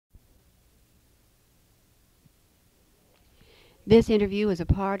This interview is a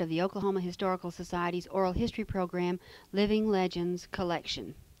part of the Oklahoma Historical Society's oral history program, Living Legends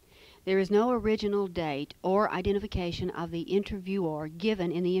Collection. There is no original date or identification of the interviewer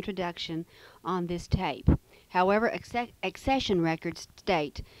given in the introduction on this tape. However, accession records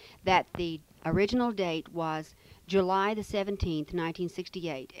state that the original date was July the 17th,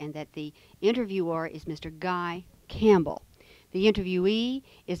 1968, and that the interviewer is Mr. Guy Campbell. The interviewee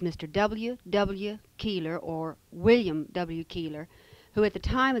is Mr. W. W. Keeler, or William W. Keeler, who at the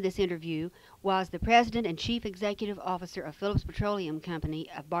time of this interview was the President and Chief Executive Officer of Phillips Petroleum Company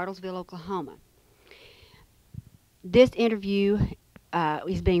of Bartlesville, Oklahoma. This interview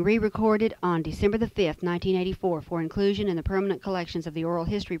is being re-recorded on December the 5th, 1984 for inclusion in the permanent collections of the Oral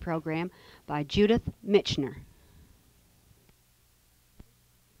History Program by Judith Mitchner.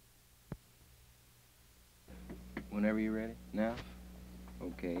 Whenever you're ready. Now?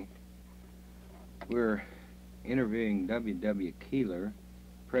 Okay. We're interviewing W. W. Keeler,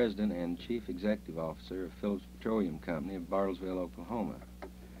 President and Chief Executive Officer of Phillips Petroleum Company of Bartlesville, Oklahoma.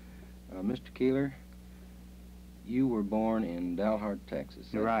 Mr. Keeler, you were born in Dalhart, Texas.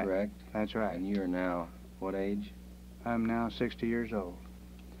 Is that correct? That's right. And you are now what age? I'm now 60 years old.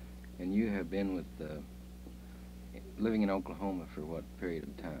 And you have been with living in Oklahoma for what period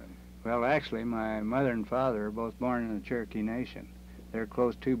of time? Well, actually, my mother and father are both born in the Cherokee Nation. They're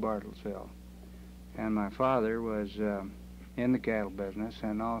close to Bartlesville. And my father was in the cattle business,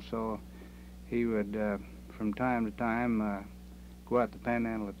 and also he would, from time to time, go out the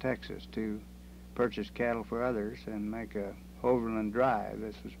panhandle of Texas to purchase cattle for others and make a overland drive.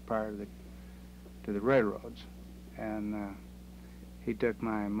 This was prior to the railroads. And he took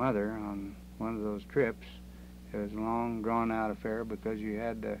my mother on one of those trips. It was a long, drawn-out affair because you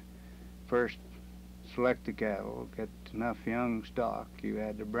had to first select the cattle, get enough young stock. You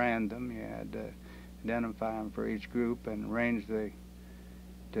had to brand them. You had to identify them for each group and arrange to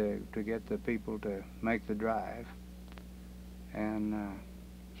get the people to make the drive. And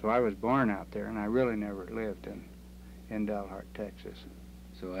so I was born out there, and I really never lived in Dalhart, Texas.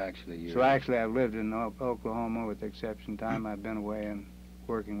 So actually I've lived in Oklahoma, with the exception time I've been away and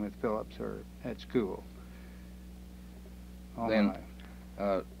working with Phillips or at school. Then,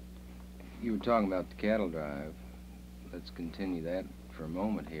 you were talking about the cattle drive. Let's continue that for a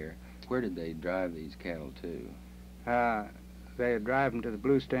moment here. Where did they drive these cattle to? They drive them to the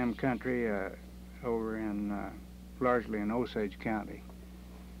Blue Stem country over in, largely in Osage County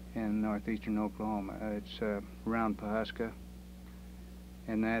in northeastern Oklahoma. It's around Pawhuska,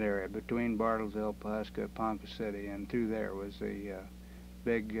 in that area, between Bartlesville, Pawhuska, Ponca City, and through there was the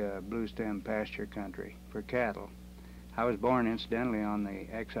big Blue Stem pasture country for cattle. I was born, incidentally, on the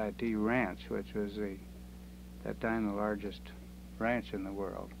XIT Ranch, which was at that time the largest ranch in the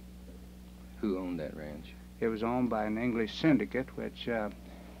world. Who owned that ranch? It was owned by an English syndicate, which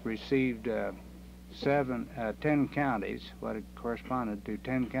received 10 counties, what it corresponded to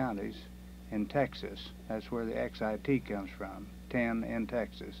 10 counties in Texas. That's where the XIT comes from, 10 in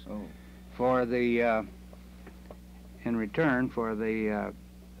Texas. Oh. For the, in return for the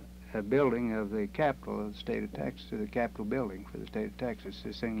building of the capital of the state of Texas, the Capitol building for the state of Texas,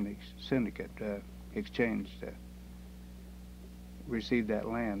 this English syndicate received that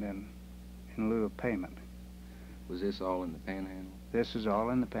land in lieu of payment. Was this all in the Panhandle? This is all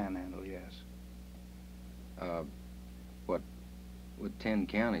in the Panhandle, yes. With 10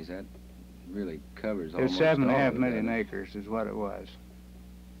 counties, that really covers almost all. It's 7.5 million acres is what it was.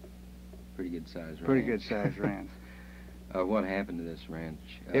 Pretty good size ranch. Pretty good size ranch. What happened to this ranch?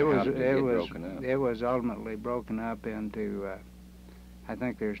 It was broken up? It was ultimately broken up into, I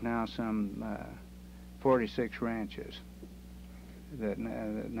think there's now some 46 ranches that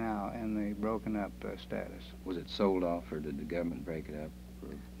now in the broken up status. Was it sold off, or did the government break it up?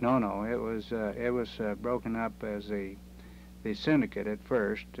 No. It was broken up as the syndicate at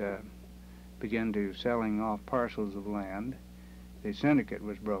first began to selling off parcels of land. The syndicate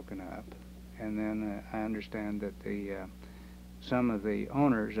was broken up, and then I understand that some of the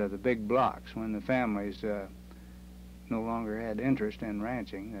owners of the big blocks, when the families no longer had interest in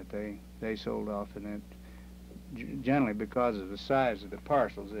ranching, that they sold off, and it generally, because of the size of the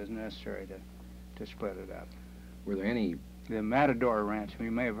parcels, it is necessary to split it up. Were there any? The Matador Ranch,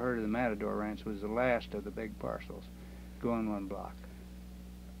 you may have heard of the Matador Ranch, was the last of the big parcels, going one block.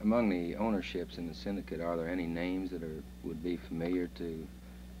 Among the ownerships in the syndicate, are there any names that would be familiar to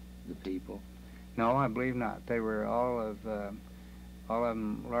the people? No, I believe not. They were all of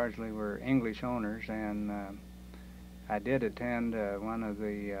them largely were English owners, and I did attend one of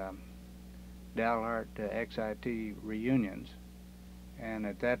the Dalhart XIT reunions, And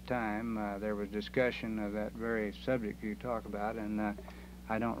at that time, there was discussion of that very subject you talk about, and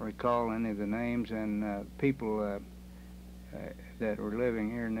I don't recall any of the names, and people that were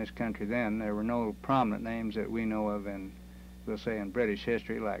living here in this country then, there were no prominent names that we know of in, we'll say, in British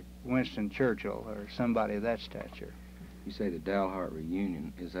history, like Winston Churchill or somebody of that stature. You say the Dalhart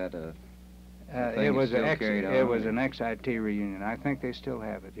reunion, is that a It was still carried on, it was an XIT reunion. I think they still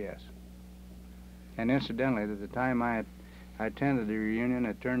have it, yes. And incidentally, at the time I attended the reunion,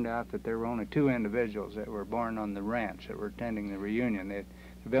 it turned out that there were only 2 individuals that were born on the ranch that were attending the reunion. There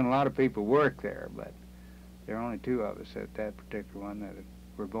had been a lot of people work there, but there were only 2 of us at that particular one that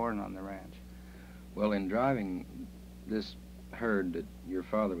were born on the ranch. Well, in driving this herd that your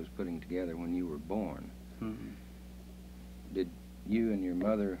father was putting together when you were born, did you and your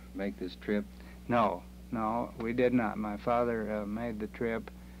mother make this trip? No, we did not. My father made the trip,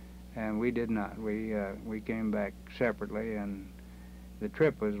 and we did not. We came back separately, and the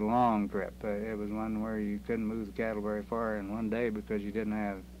trip was a long trip. It was one where you couldn't move the cattle very far in one day because you didn't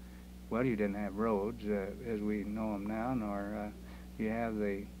have, well, you didn't have roads as we know them now, nor you have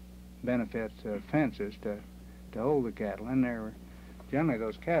the benefits of fences to hold the cattle. And there were, generally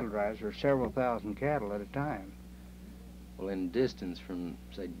those cattle drives were several thousand cattle at a time. Well, in distance from,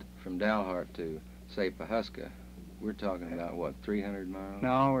 say, from Dalhart to, say, Pawhuska, we're talking about, what, 300 miles?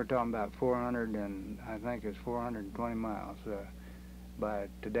 No, we're talking about 400, and I think it's 420 miles by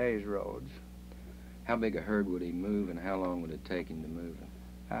today's roads. How big a herd would he move, and how long would it take him to move it?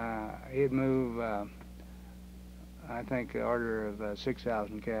 He'd move, I think, the order of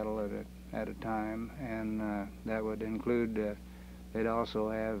 6,000 cattle at a time, and that would include, they'd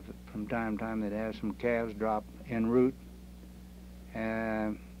also have, from time to time, they'd have some calves drop en route.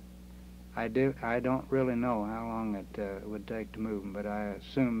 I don't really know how long it would take to move them, but I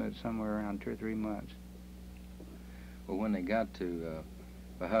assume it's somewhere around 2 or 3 months. Well, when they got to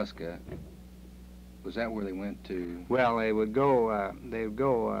Pawhuska, was that where they went to? Well, they would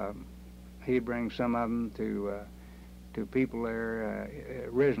go. He'd bring some of them to people there.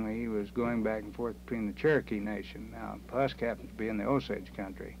 Originally, he was going back and forth between the Cherokee Nation. Now, Pawhuska happened to be in the Osage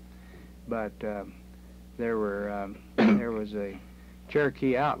country, but there was a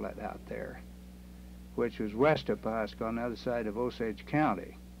Cherokee outlet out there, which was west of Pawhuska on the other side of Osage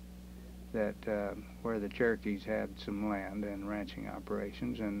County, that where the Cherokees had some land and ranching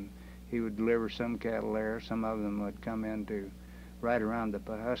operations, and he would deliver some cattle there. Some of them would come into right around the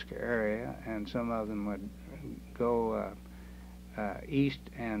Pawhuska area, and some of them would go east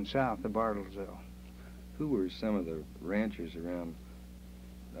and south of Bartlesville. Who were some of the ranchers around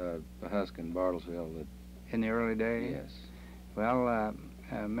Pawhuska and Bartlesville that... In the early days? Yes. Well,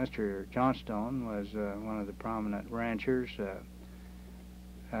 Mr. Johnstone was one of the prominent ranchers.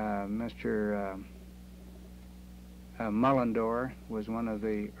 Mr. Mullendore was one of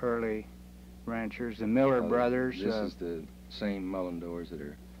the early ranchers. The Miller brothers. This is the same Mullendores that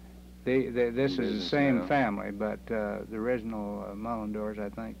are... This is the same now. family, but the original Mullendores, I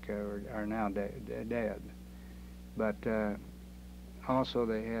think, are now dead. But also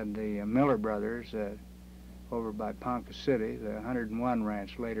they had the Miller brothers over by Ponca City. The 101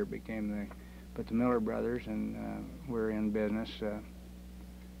 Ranch later became but the Miller brothers, and were in business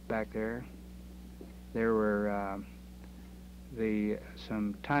back there. There were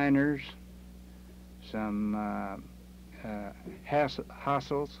some Tyners, some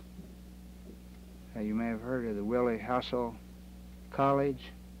Hassels. You may have heard of the Willie Hassel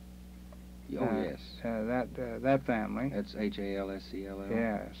College. Oh, yes. That family. That's H-A-L-S-C-L-L?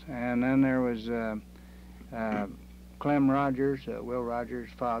 Yes. And then there was Clem Rogers. Will Rogers'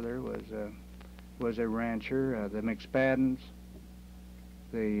 father was a rancher. The McSpaddens,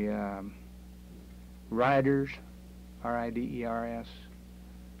 the Riders, R-I-D-E-R-S.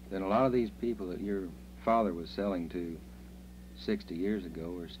 Then a lot of these people that your father was selling to 60 years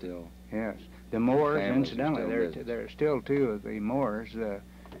ago are still... Yes. The Moores, families incidentally, are still there are still 2 of the Moores,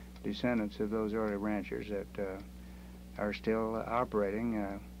 descendants of those early ranchers that are still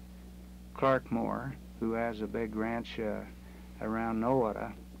operating. Clark Moore, who has a big ranch around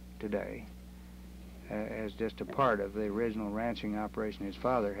Nowata today, as just a part of the original ranching operation his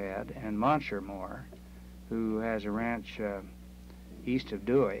father had, and Monsieur Moore, who has a ranch east of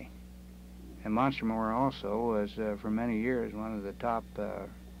Dewey. And Monsieur Moore also was, for many years, one of the top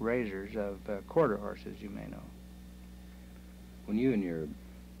raisers of quarter horses, you may know. When you and your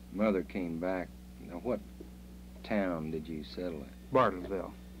mother came back, what town did you settle at?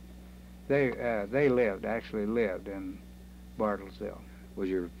 Bartlesville. They actually lived in Bartlesville. Was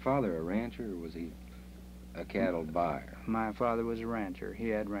your father a rancher, or was he a cattle buyer? My father was a rancher. He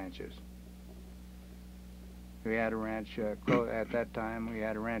had ranches. We had a ranch at that time. We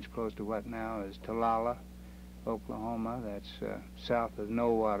had a ranch close to what now is Talala, Oklahoma. That's south of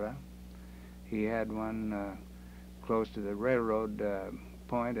Nowata. He had one close to the railroad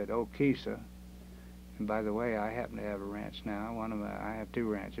point at Okesa. And by the way, I happen to have a ranch now. I have two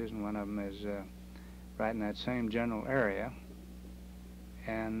ranches, and one of them is right in that same general area.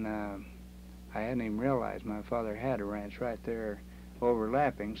 And I hadn't even realized my father had a ranch right there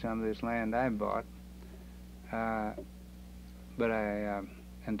overlapping some of this land I bought. But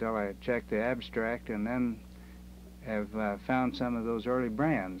until I checked the abstract, and then have found some of those early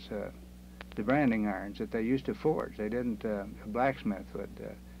brands, the branding irons that they used to forge. They didn't, a blacksmith would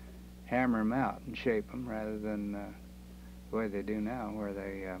hammer them out and shape them rather than the way they do now, where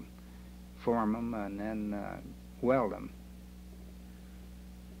they form them and then weld them.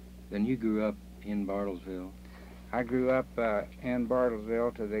 Then you grew up in Bartlesville? I grew up in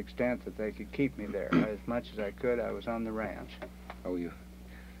Bartlesville to the extent that they could keep me there. As much as I could, I was on the ranch. Oh, you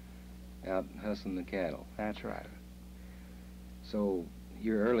out hustling the cattle? That's right. So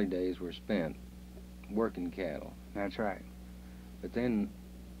your early days were spent working cattle? That's right. But then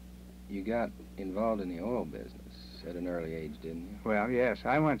you got involved in the oil business at an early age, didn't you? Well, yes.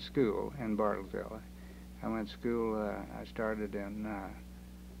 I went to school in Bartlesville. I went to school, I started in a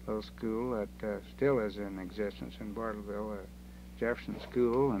little school that still is in existence in Bartlesville, Jefferson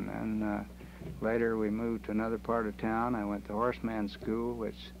School, and then later we moved to another part of town. I went to Horseman School,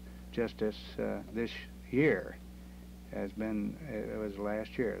 which just this year has been, it was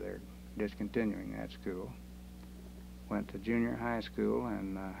last year, they're discontinuing that school. Went to junior high school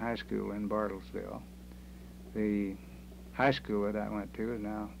and high school in Bartlesville. The high school that I went to is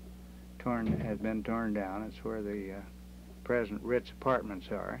now has been torn down. It's where the present Ritz apartments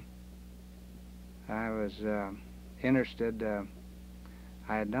are. I was interested, I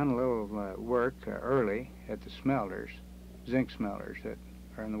had done a little work early at the smelters, zinc smelters that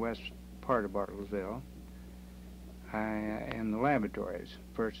are in the west part of Bartlesville. In the laboratories,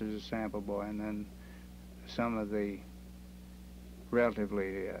 first as a sample boy, and then some of the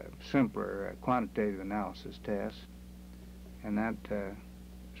relatively simpler quantitative analysis tests, and that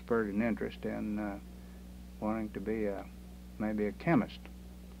spurred an interest in wanting to be maybe a chemist.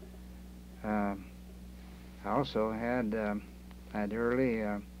 I also had had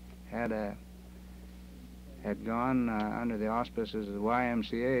gone under the auspices of the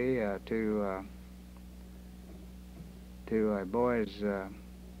YMCA to a boys'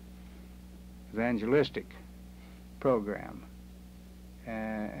 evangelistic program,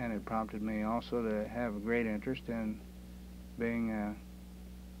 and it prompted me also to have a great interest in being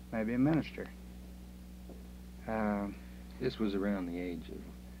maybe a minister. This was around the age of...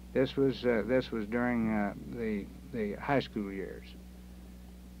 This was during the high school years.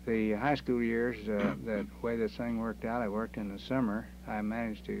 The high school years, the way this thing worked out, I worked in the summer. I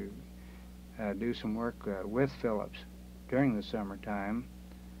managed to do some work with Phillips during the summertime,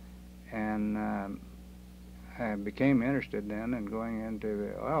 and I became interested then in going into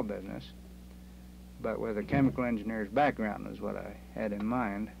the oil business, but with a chemical engineer's background is what I had in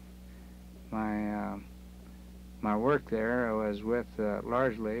mind. My work there was with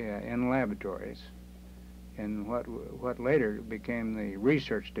largely in laboratories in what later became the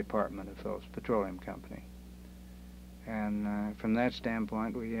research department of Phillips Petroleum Company. And from that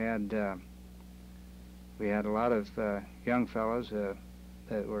standpoint, we had a lot of young fellows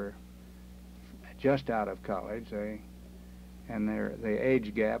that were just out of college. And the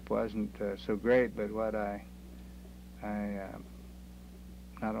age gap wasn't so great, but what I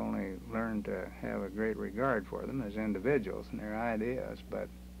not only learned to have a great regard for them as individuals and their ideas, but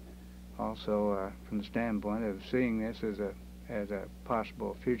also from the standpoint of seeing this as a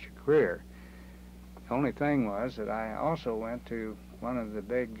possible future career. The only thing was that I also went to one of the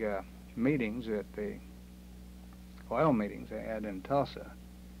big meetings at the oil meetings they had in Tulsa,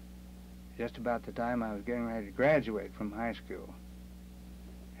 just about the time I was getting ready to graduate from high school.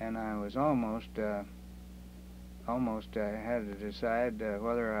 And I was almost had to decide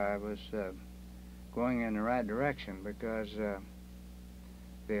whether I was going in the right direction, because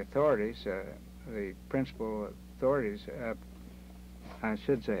the authorities, the principal authorities, I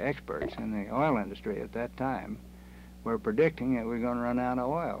should say experts in the oil industry at that time, were predicting that we were going to run out of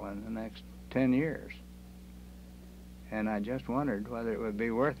oil in the next 10 years. And I just wondered whether it would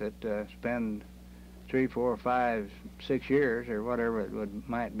be worth it to spend 3, 4, 5, 6 years or whatever it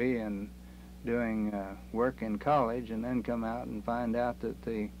might be in doing work in college, and then come out and find out that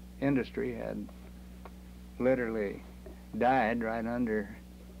the industry had literally died right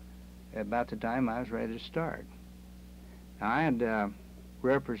about the time I was ready to start. Now, I had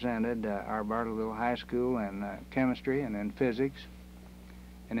represented our Bartlesville High School in chemistry and in physics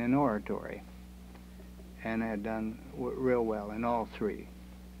and in oratory, and had done real well in all three.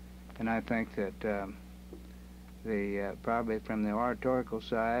 And I think that probably from the oratorical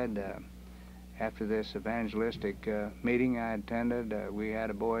side, after this evangelistic meeting I attended, we had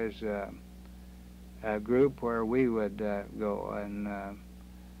a boys' group where we would go and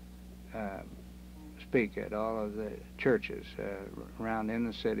speak at all of the churches around in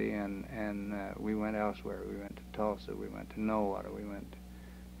the city, and we went elsewhere. We went to Tulsa, we went to Nowata, we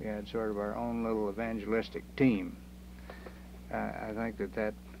had sort of our own little evangelistic team. I think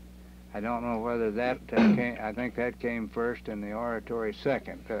that I don't know whether that I think that came first and the oratory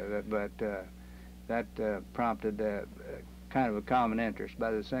second, but that prompted kind of a common interest.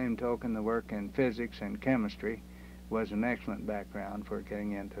 By the same token, the work in physics and chemistry was an excellent background for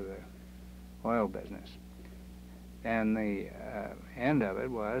getting into the oil business. And the end of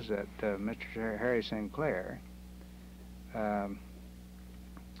it was that Mr. Harry Sinclair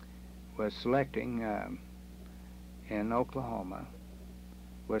was selecting in Oklahoma,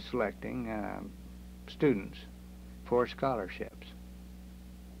 was selecting students for scholarships.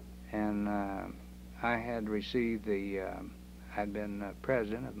 And I had received I'd been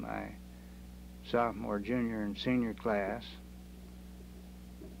president of my sophomore, junior, and senior class,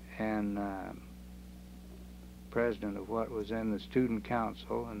 and president of what was in the student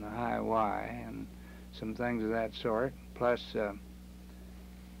council and the High Y and some things of that sort, plus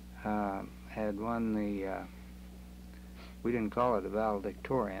had won we didn't call it a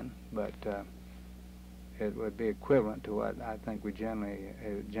valedictorian, but it would be equivalent to what I think we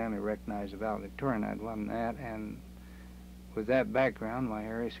generally recognize a valedictorian. I'd won that, and with that background, my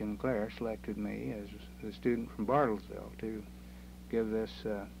Harry Sinclair selected me as the student from Bartlesville to give this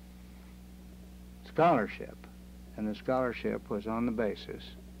scholarship. And the scholarship was on the basis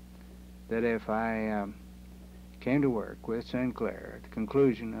that if I came to work with Sinclair at the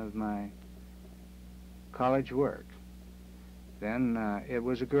conclusion of my college work, then it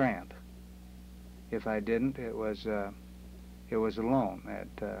was a grant. If I didn't, it was a loan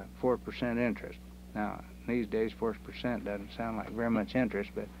at 4% interest. Now, these days, 4% doesn't sound like very much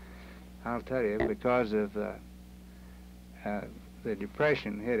interest, but I'll tell you, because of the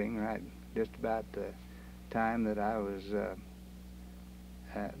Depression hitting right just about the time that I was,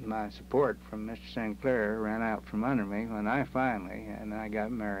 my support from Mr. Sinclair ran out from under me when I finally, and I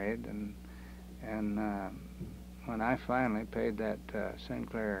got married, and when I finally paid that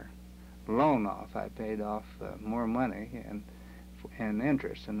Sinclair loan off, I paid off more money and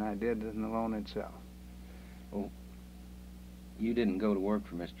interest than I did in the loan itself. Well, you didn't go to work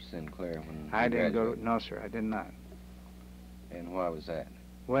for Mr. Sinclair when I didn't go. No, sir, I did not. And why was that?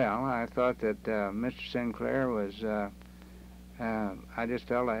 Well, I thought that Mr. Sinclair was. I just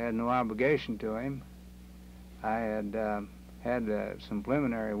felt I had no obligation to him. I had had some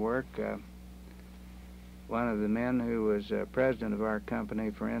preliminary work. One of the men who was president of our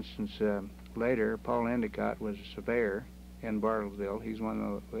company, for instance, later, Paul Endicott, was a surveyor in Bartlesville. He's one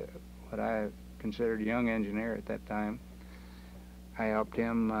of what I considered a young engineer at that time. I helped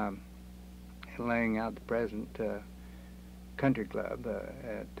him laying out the present country club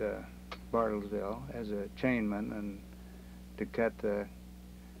at Bartlesville as a chainman, and to cut the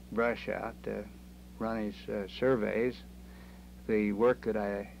brush out, to run his surveys. The work that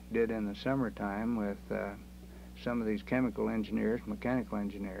I did in the summertime with some of these chemical engineers, mechanical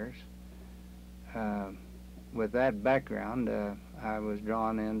engineers. With that background, I was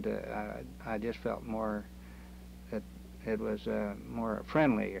drawn into, I just felt more that it was a more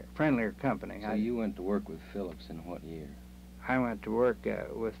friendlier company. So you went to work with Phillips in what year? I went to work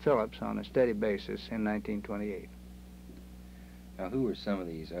with Phillips on a steady basis in 1928. Now, who were some of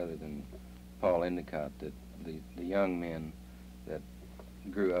these other than Paul Endicott, that the young men that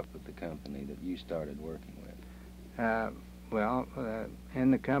grew up with the company that you started working with? Well,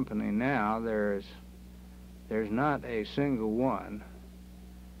 in the company now, there's not a single one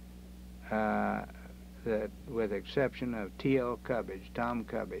that, with exception of T.L. Cubbage, Tom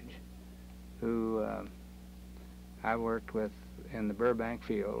Cubbage, who I worked with in the Burbank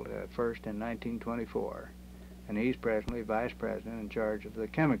field first in 1924, and he's presently vice president in charge of the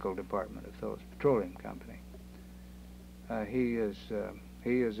chemical department of Phillips Petroleum Company. He is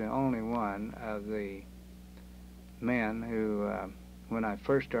the only one of the men who, when I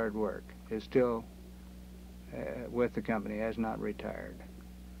first started work, is still with the company, has not retired.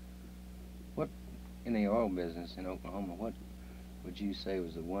 What, in the oil business in Oklahoma, what would you say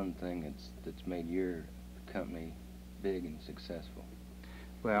was the one thing that's made your company big and successful?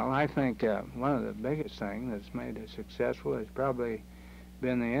 Well, I think one of the biggest things that's made it successful is probably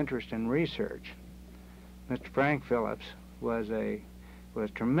been the interest in research. Mr. Frank Phillips was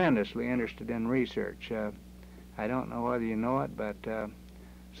tremendously interested in research. I don't know whether you know it, but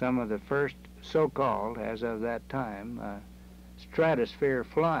some of the first so-called, as of that time, stratosphere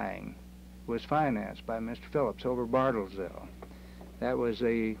flying was financed by Mr. Phillips over Bartlesville. That was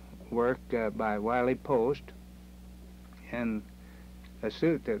the work by Wiley Post in a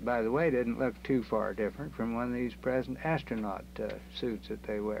suit that, by the way, didn't look too far different from one of these present astronaut suits that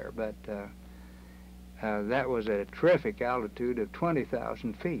they wear. But that was at a terrific altitude of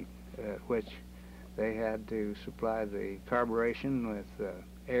 20,000 feet, which they had to supply the carburation with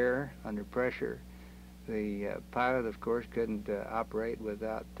air under pressure. The pilot, of course, couldn't operate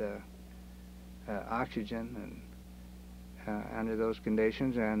without oxygen and under those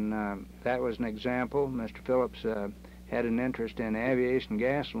conditions, and that was an example. Mr. Phillips had an interest in aviation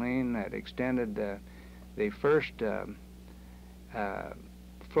gasoline that extended the first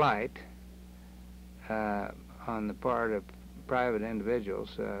flight on the part of private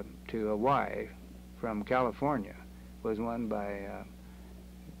individuals to Hawaii from California was one by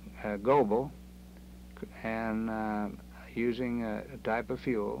Goebel, and using a type of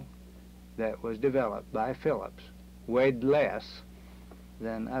fuel that was developed by Phillips, weighed less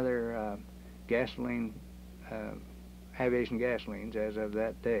than other gasoline, aviation gasolines as of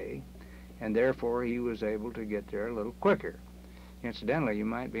that day, and therefore he was able to get there a little quicker. Incidentally, you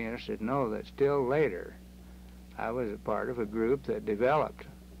might be interested to know that still later I was a part of a group that developed,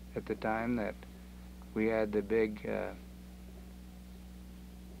 at the time that we had the big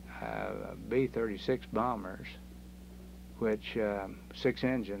B-36 bombers, which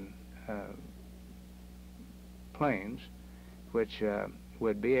six-engine planes, which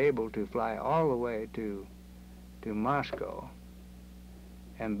would be able to fly all the way to Moscow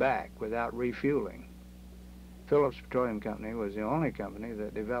and back without refueling. Phillips Petroleum Company was the only company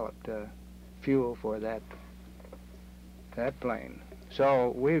that developed fuel for that plane.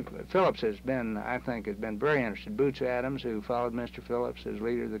 So Phillips has been, I think, has been very interested. Boots Adams, who followed Mr. Phillips as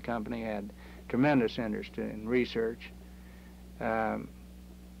leader of the company, had tremendous interest in research.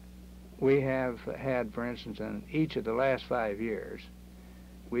 We have had, for instance, in each of the last 5 years,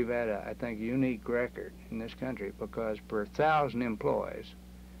 we've had a, I think, unique record in this country, because per 1,000 employees,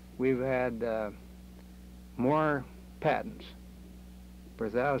 we've had more patents per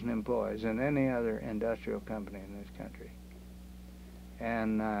 1,000 employees than any other industrial company in this country.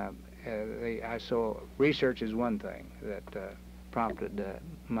 And so research is one thing that prompted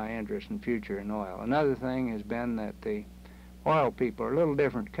my interest in future in oil. Another thing has been that the oil people are a little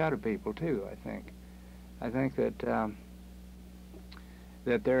different cut of people too, I think. I think that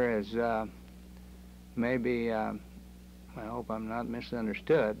that there is maybe, I hope I'm not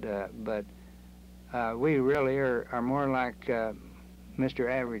misunderstood, but we really are more like Mr.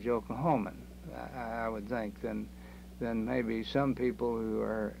 Average Oklahoman, I would think, than maybe some people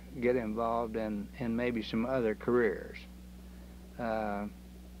who get involved in maybe some other careers. The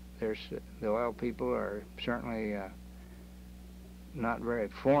oil people are certainly not very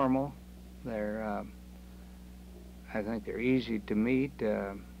formal. I think they're easy to meet.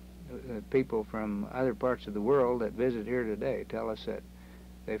 The people from other parts of the world that visit here today tell us that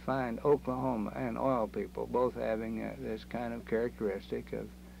they find Oklahoma and oil people both having this kind of characteristic of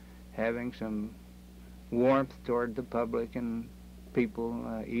having some warmth toward the public and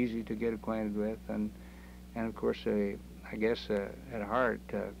people, easy to get acquainted with, and of course, I guess at heart,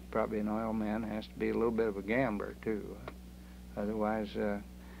 probably an oil man has to be a little bit of a gambler too. Otherwise,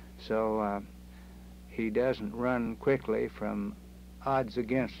 he doesn't run quickly from odds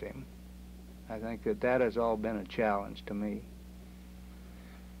against him. I think that has all been a challenge to me.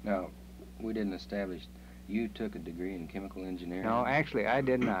 Now, we didn't establish, you took a degree in chemical engineering? No, actually, I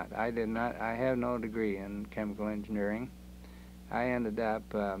did not. I have no degree in chemical engineering. I ended up,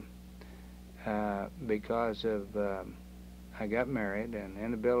 because of, I got married and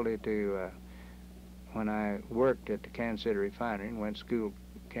inability to, when I worked at the Kansas City refinery and went to school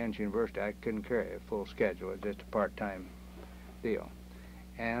at Kansas University, I couldn't carry a full schedule. It was just a part-time deal.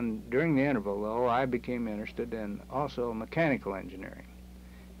 And during the interval, though, I became interested in also mechanical engineering.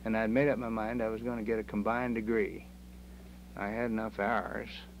 And I'd made up my mind I was going to get a combined degree. I had enough hours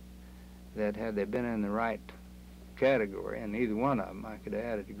that had they been in the right category in either one of them, I could have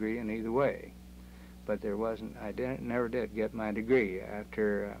had a degree in either way. But there wasn't, never did get my degree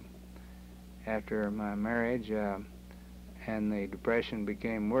after my marriage, and the depression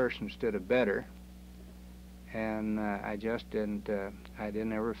became worse instead of better. And I just didn't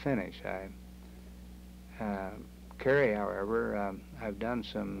ever finish. Carrie, however, I've done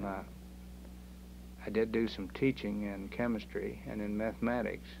some I did do some teaching in chemistry and in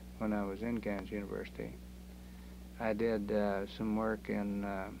mathematics when I was in Kansas University. I did some work in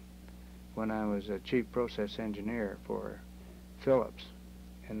when I was a chief process engineer for Phillips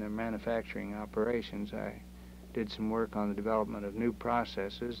in their manufacturing operations. I did some work on the development of new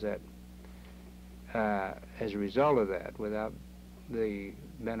processes that, as a result of that, without the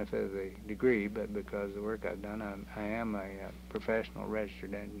benefit of the degree, but because of the work I've done, I am a professional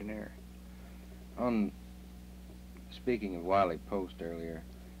registered engineer. Speaking of Wiley Post earlier,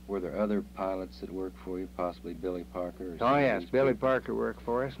 were there other pilots that worked for you, possibly Billy Parker? Or Oh yes, Billy Parker worked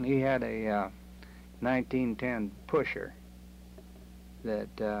for us, and he had a 1910 pusher that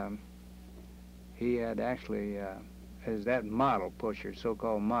he had actually, as that model pusher,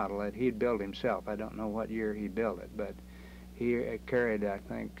 so-called model, that he'd built himself. I don't know what year he built it, but he carried, I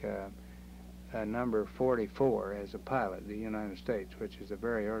think, number 44 as a pilot in the United States, which is a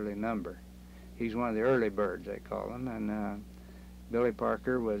very early number. He's one of the early birds, they call him, and Billy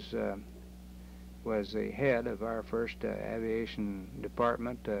Parker was the head of our first aviation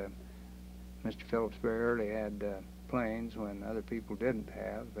department. Mr. Phillips very early had planes when other people didn't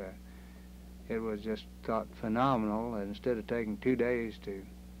have. It was just thought phenomenal that instead of taking 2 days to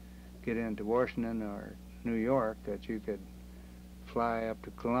get into Washington or New York, that you could fly up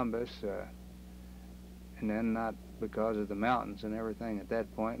to Columbus, and then not because of the mountains and everything at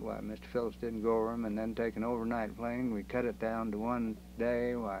that point, why Mr. Phillips didn't go over them, and then take an overnight plane. We cut it down to 1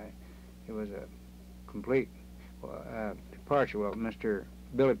 day. Why, it was a complete departure. Well, Mr.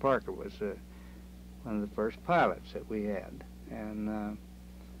 Billy Parker was one of the first pilots that we had, and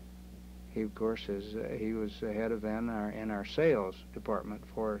he, of course, he was the head of in our sales department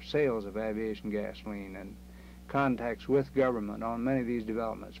for sales of aviation gasoline and contacts with government on many of these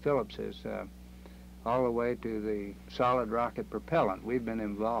developments. Phillips is all the way to the solid rocket propellant. We've been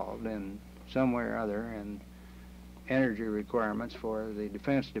involved in some way or other in energy requirements for the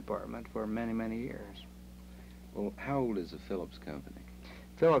Defense Department for many, many years. Well, how old is the Phillips company?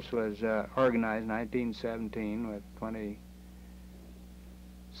 Phillips was organized in 1917 with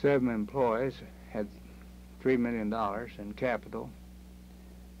 27 employees, had $3 million in capital,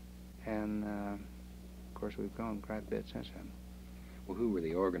 and of course we've grown quite a bit since then. Well, who were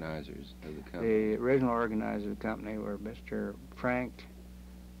the organizers of the company? The original organizers of the company were Mr. Frank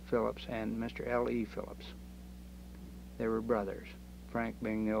Phillips and Mr. L.E. Phillips. They were brothers, Frank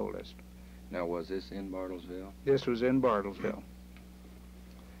being the oldest. Now, was this in Bartlesville? This was in Bartlesville.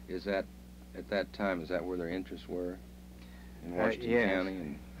 Is that, at that time, is that where their interests were? In Washington yes.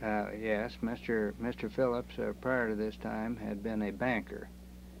 County? And Yes, Mr. Phillips, prior to this time, had been a banker.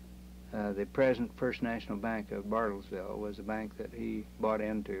 The present First National Bank of Bartlesville was a bank that he bought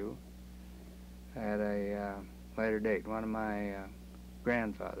into at a later date. One of my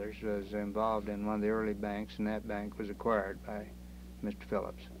grandfathers was involved in one of the early banks, and that bank was acquired by Mr.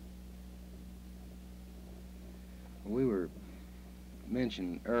 Phillips. we were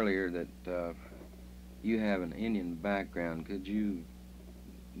mentioned earlier that you have an Indian background. Could you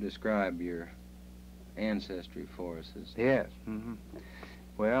describe your ancestry for us? Yes. Mm-hmm.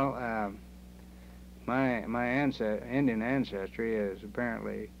 Well, my Indian ancestry is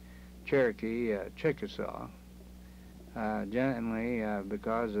apparently Cherokee, Chickasaw. Generally,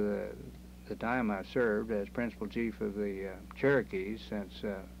 because of the time I served as principal chief of the Cherokees since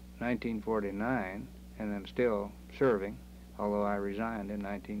 1949, and I'm still serving, although I resigned in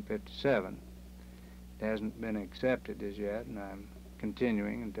 1957. It hasn't been accepted as yet, and I'm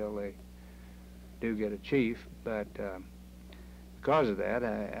continuing until they do get a chief, but because of that,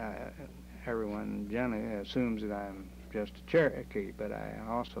 everyone generally assumes that I'm just a Cherokee, but I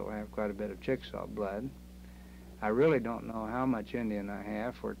also have quite a bit of Chickasaw blood. I really don't know how much Indian I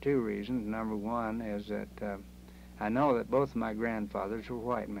have for two reasons. Number one is that I know that both of my grandfathers were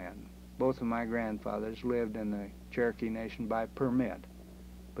white men. Both of my grandfathers lived in the Cherokee Nation by permit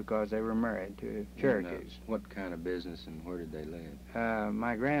because they were married to Cherokees. And, what kind of business and where did they live?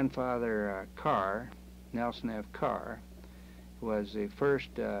 My grandfather, Carr, Nelson F. Carr, was the first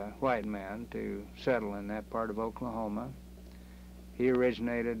white man to settle in that part of Oklahoma. He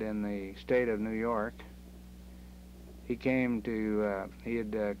originated in the state of New York. He came to, he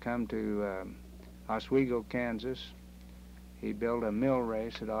had come to Oswego, Kansas. He built a mill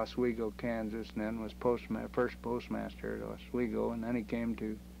race at Oswego, Kansas, and then was first postmaster at Oswego, and then he came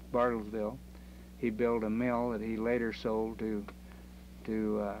to Bartlesville. He built a mill that he later sold to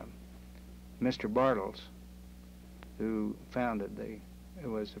Mr. Bartles, who founded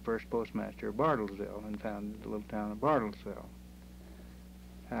was the first postmaster of Bartlesville and founded the little town of Bartlesville.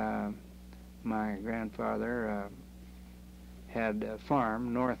 My grandfather had a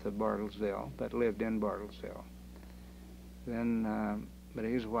farm north of Bartlesville, but lived in Bartlesville. Then, but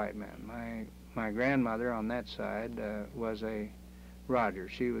he was a white man. My grandmother on that side was a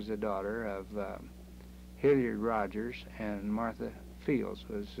Rogers. She was the daughter of Hilliard Rogers, and Martha Fields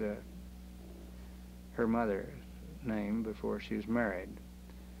was her mother's name before she was married.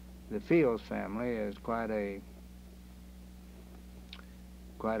 The Fields family is quite a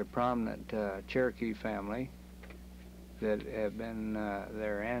prominent Cherokee family that have been,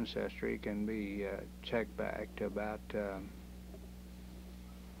 their ancestry can be checked back to about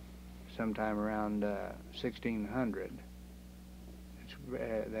sometime around 1600.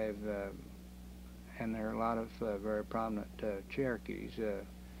 They've and there are a lot of very prominent Cherokees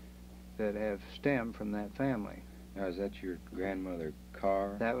that have stemmed from that family. Now, is that your grandmother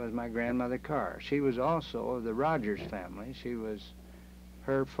Carr? That was my grandmother Carr. She was also of the Rogers family. She was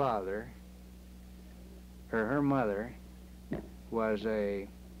her father, her mother was a,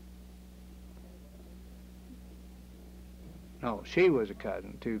 no, she was a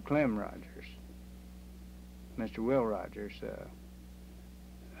cousin to Clem Rogers, Mr. Will Rogers'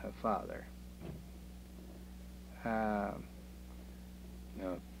 father. No.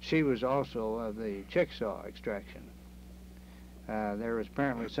 She was also of the Chickasaw extraction. There was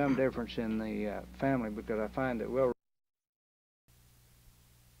apparently some difference in the family, because I find that Will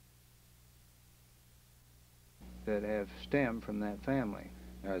that have stemmed from that family.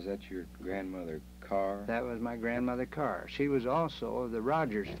 Now, is that your grandmother Carr? That was my grandmother Carr. She was also of the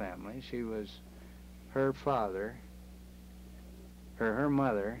Rogers family. She was her father, her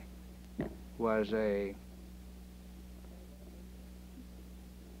mother was a,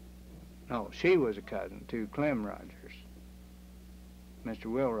 no, she was a cousin to Clem Rogers, Mr.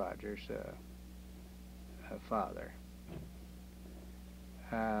 Will Rogers' father.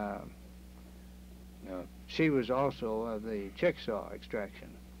 No. She was also of the Chickasaw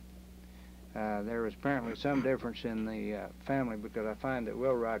extraction. There was apparently some difference in the family, because I find that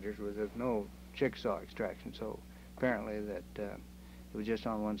Will Rogers was of no Chickasaw extraction, so apparently that it was just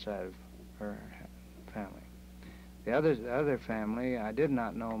on one side of her family. The other family, I did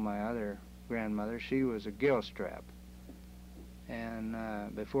not know my other grandmother. She was a Gilstrap,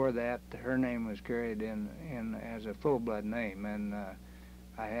 and before that, her name was carried in as a full-blood name, and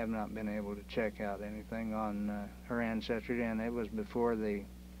I have not been able to check out anything on her ancestry, and it was before the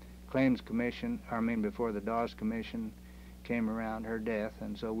Claims Commission, before the Dawes Commission came around her death,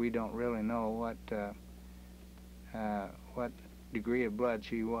 and so we don't really know what degree of blood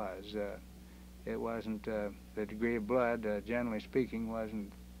she was. It wasn't, the degree of blood, generally speaking,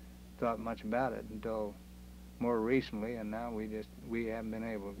 wasn't thought much about it until more recently, and now we haven't been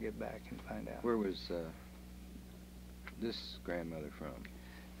able to get back and find out. Where was this grandmother from?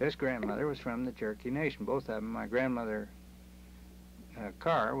 This grandmother was from the Cherokee Nation, both of them. My grandmother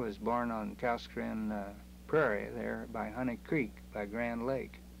Carr was born on Calscreen Prairie there by Honey Creek, by Grand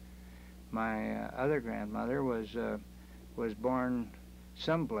Lake. My other grandmother was born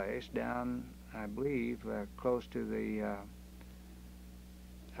someplace down, I believe, close to the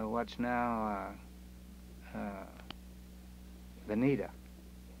what's now Veneta.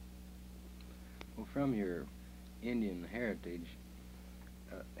 Well, from your Indian heritage,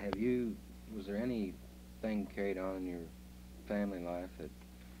 was there anything carried on in your family life that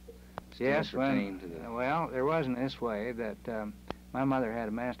still pertained to the... Well, there was in this way that my mother had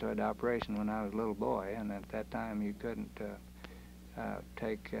a mastoid operation when I was a little boy, and at that time you couldn't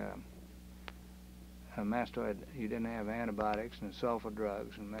take a mastoid. You didn't have antibiotics and sulfa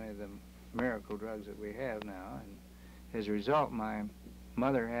drugs and many of the miracle drugs that we have now, and as a result, my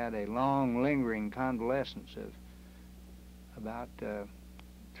mother had a long, lingering convalescence of about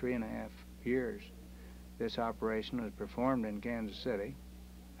 3.5 years. This operation was performed in Kansas City.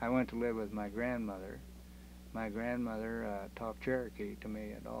 I went to live with my grandmother. My grandmother talked Cherokee to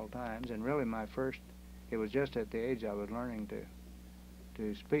me at all times, and really it was just at the age I was learning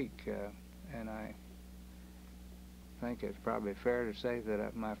to speak, and I think it's probably fair to say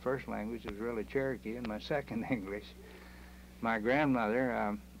that my first language was really Cherokee and my second English. My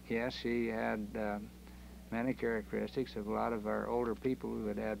grandmother, yes, she had many characteristics of a lot of our older people who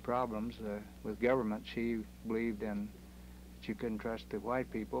had problems with government. She believed that you couldn't trust the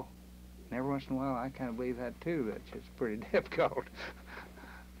white people. And every once in a while, I kind of believe that too, that it's pretty difficult.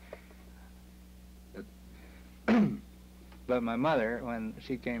 But my mother, when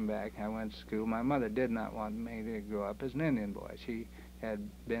she came back, I went to school. My mother did not want me to grow up as an Indian boy. She had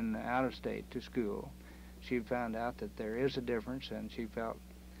been out of state to school. She found out that there is a difference, and she felt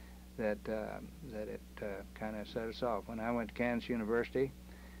that it kind of set us off. When I went to Kansas University,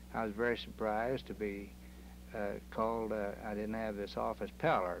 I was very surprised to be called, I didn't have this office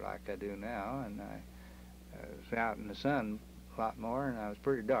parlor like I do now, and I was out in the sun a lot more, and I was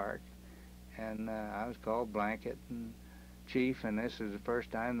pretty dark, and I was called Blanket and Chief, and this is the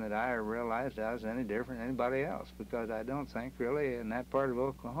first time that I realized I was any different than anybody else, because I don't think really in that part of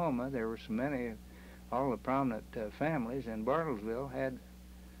Oklahoma there were so many, all the prominent families in Bartlesville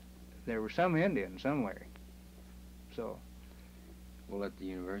there were some Indians somewhere. So. Well, at the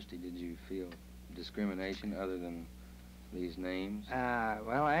university, did you feel discrimination other than these names?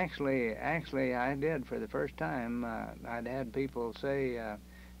 Well, actually, I did for the first time. I'd had people say,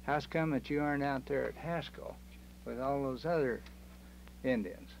 how's come that you aren't out there at Haskell with all those other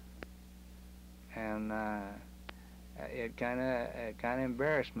Indians? And it kind of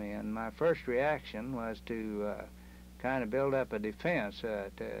embarrassed me. And my first reaction was to kind of build up a defense to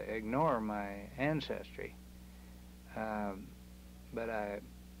ignore my ancestry. But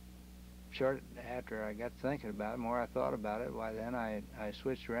short after I got thinking about it, more I thought about it, why then I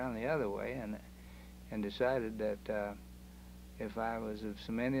switched around the other way and decided that if I was of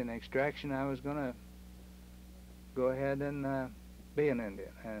some Indian extraction, I was going to go ahead and be an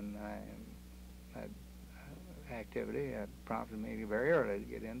Indian. And that activity had prompted me very early to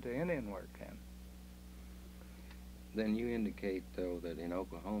get into Indian work then. Then you indicate, though, that in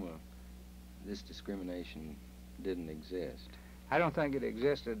Oklahoma, this discrimination didn't exist. I don't think it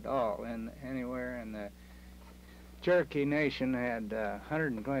existed at all anywhere. And the Cherokee Nation had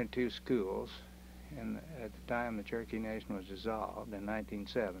 122 schools, and at the time the Cherokee Nation was dissolved in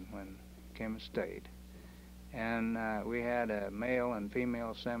 1907 when it became a state. And we had a male and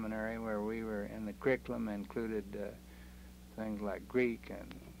female seminary where we were in the curriculum included things like Greek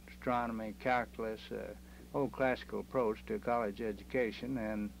and astronomy, calculus, old classical approach to college education.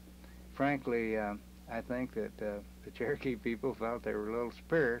 And frankly, I think that the Cherokee people felt they were a little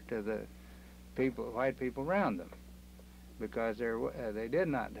superior to the white people around them, because they did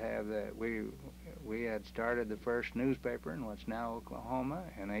not have we had started the first newspaper in what's now Oklahoma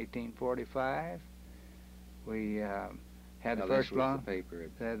in 1845. We had the first long paper.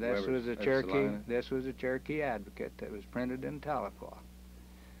 This was a Cherokee Advocate that was printed in Tahlequah.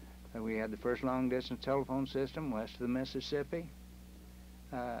 We had the first long distance telephone system west of the Mississippi.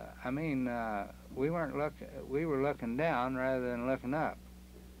 We were looking down rather than looking up.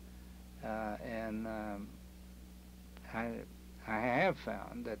 I have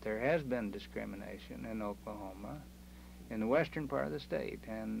found that there has been discrimination in Oklahoma, in the western part of the state,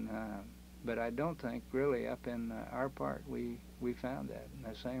 but I don't think really up in our part we found that in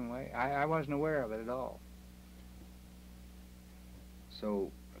the same way. I wasn't aware of it at all. So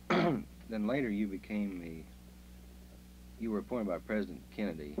then later you were appointed by President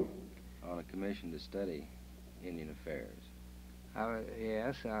Kennedy on a commission to study Indian affairs.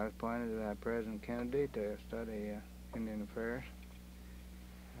 Yes, I was appointed by President Kennedy to study Indian affairs.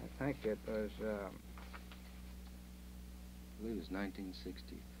 I think it was... I believe it was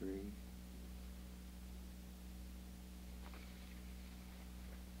 1963.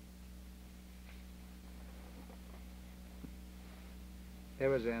 It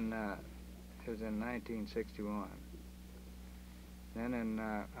was in 1961. Then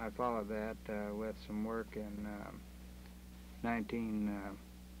I followed that with some work in I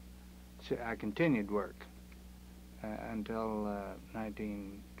continued work until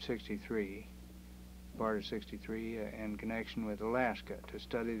 1963, part of 63, in connection with Alaska, to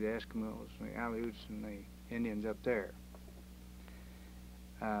study the Eskimos, the Aleuts, and the Indians up there.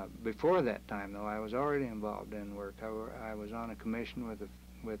 Before that time, though, I was already involved in work. I was on a commission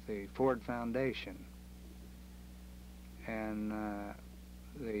with the Ford Foundation, and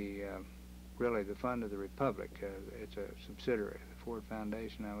really the Fund of the Republic. It's a subsidiary of the Ford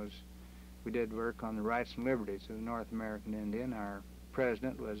Foundation. We did work on the rights and liberties of the North American Indian. Our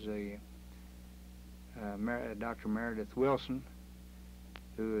president was Dr. Meredith Wilson,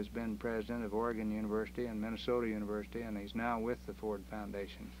 who has been president of Oregon University and Minnesota University, and he's now with the Ford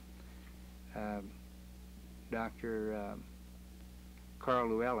Foundation. Dr. Carl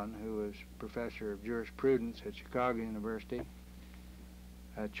Llewellyn, who was professor of jurisprudence at Chicago University.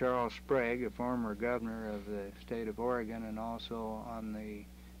 Charles Sprague, a former governor of the state of Oregon, and also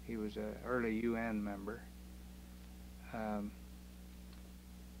he was an early UN member.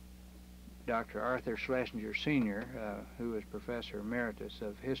 Dr. Arthur Schlesinger Sr., who was professor emeritus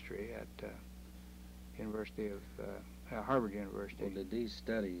of history at Harvard University. Well, did these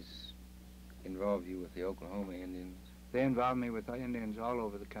studies involve you with the Oklahoma Indians? They involved me with Indians all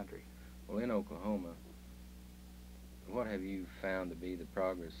over the country. Well, in Oklahoma, what have you found to be the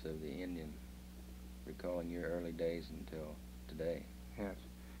progress of the Indian, recalling your early days until today? Yes.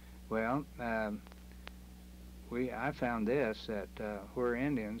 Well, I found this, that where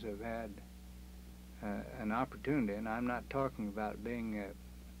Indians have had an opportunity, and I'm not talking about being a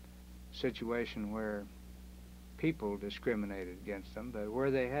situation where people discriminated against them, but where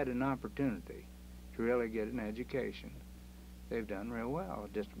they had an opportunity to really get an education, they've done real well,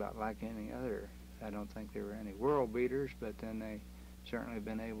 just about like any other. I don't think there were any world beaters, but then they certainly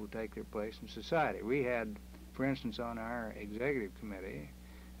been able to take their place in society. We had, for instance, on our executive committee,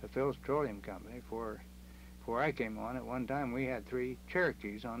 the Phillips Petroleum Company, before I came on, at one time we had 3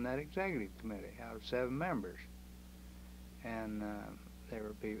 Cherokees on that executive committee out of 7 members. And they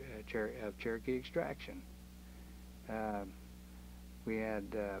were of Cherokee extraction. We had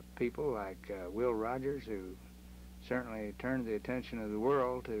people like Will Rogers, who certainly turned the attention of the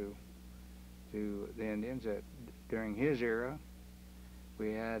world to the Indians during his era.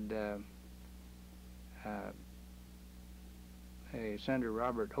 We had Senator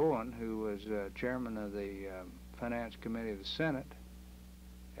Robert Owen, who was chairman of the Finance Committee of the Senate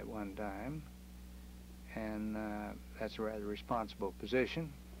at one time, and that's a rather responsible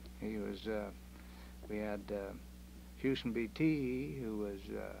position. He was. We had Houston B. Teehee, who was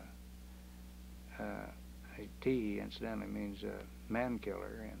Teehee, incidentally, means man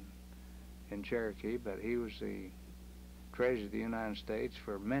killer in Cherokee, but he was the Treasurer of the United States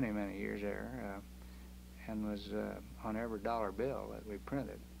for many, many years there, and was on every dollar bill that we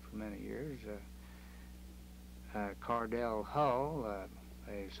printed for many years. Cardell Hull,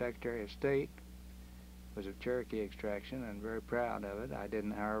 a Secretary of State, was of Cherokee extraction and very proud of it. I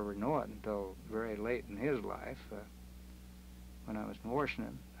didn't, however, know it until very late in his life. When I was in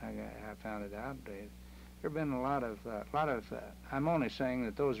Washington, I found it out. There have been a lot of, I'm only saying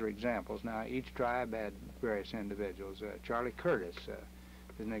that those are examples. Now, each tribe had various individuals. Charlie Curtis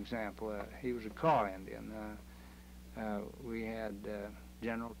is an example. He was a Kaw Indian. We had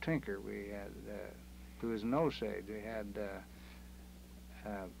General Tinker. We had, who was an Osage. We had,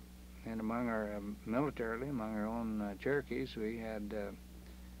 and among our, militarily, among our own Cherokees, we had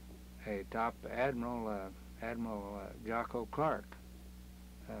a top admiral, Admiral Jocko Clark,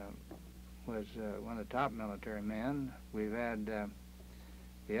 was one of the top military men. We've had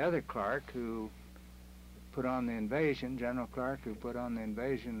the other Clark, who put on the invasion, General Clark, who put on the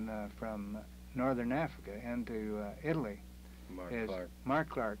invasion from northern Africa into Italy. Mark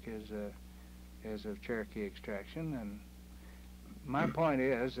Clark is of Cherokee extraction, and my point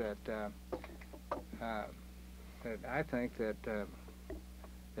is that that I think that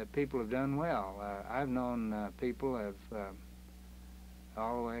that people have done well. I've known people have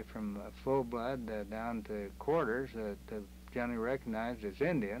all the way from full blood down to quarters that have generally recognized as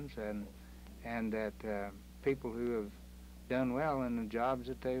Indians, and that people who have done well in the jobs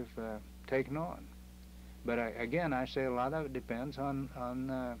that they've taken on. But again, I say a lot of it depends on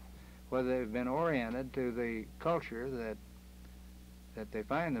whether they've been oriented to the culture that they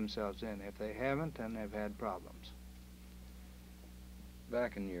find themselves in. If they haven't, then they've had problems.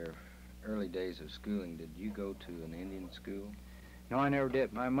 Back in your early days of schooling, did you go to an Indian school? No, I never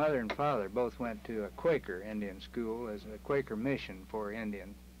did. My mother and father both went to a Quaker Indian school, as a Quaker mission for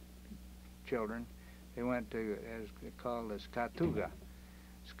Indian children. They went to, as called, as Cayuga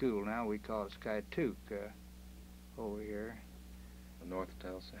school. Now we call it Skytook over here. North of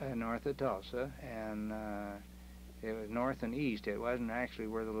Tulsa? North of Tulsa, and it was north and east. It wasn't actually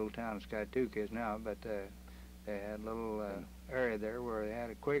where the little town of Skytook is now, but they had a little area there where they had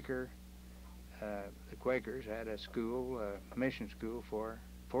a Quaker, the Quakers had a school, a mission school for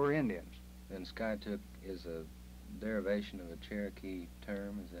Indians. And Skytook is a derivation of a Cherokee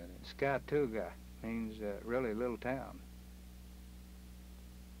term, is that it? Skytuga means really little town.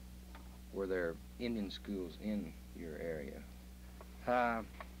 Were there Indian schools in your area?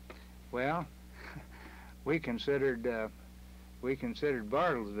 Well, we considered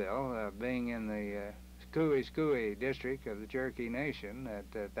Bartlesville, being in the Scooey district of the Cherokee Nation,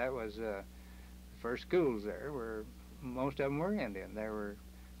 that was the first schools there. Where most of them were Indian. There were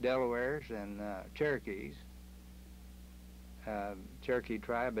Delawares and Cherokees. Cherokee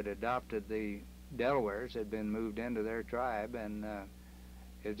tribe had adopted the Delawares, had been moved into their tribe, and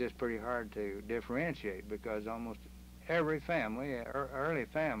it was just pretty hard to differentiate because almost every family, early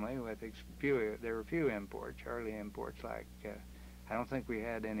family, with there were few imports, early imports, like I don't think we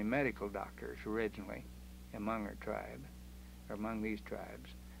had any medical doctors originally among our tribe, or among these tribes.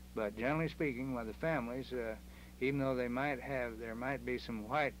 But generally speaking, with the families, even though there might be some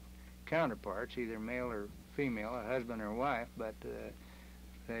white counterparts, either male or female, a husband or wife, but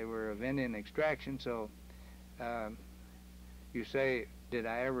they were of Indian extraction. So you say, did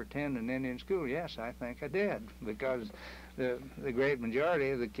I ever attend an Indian school? Yes, I think I did, because the great majority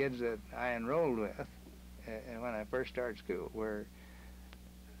of the kids that I enrolled with and when I first started school, where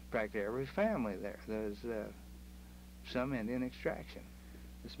practically every family there's some Indian extraction.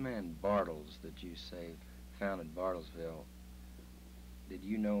 This man Bartles that you say founded Bartlesville, did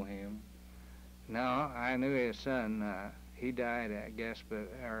you know him? No, I knew his son. He died, I guess,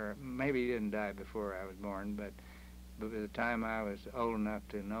 or maybe he didn't die before I was born, but by the time I was old enough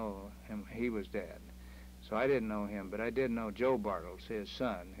to know him, he was dead. So I didn't know him, but I did know Joe Bartles, his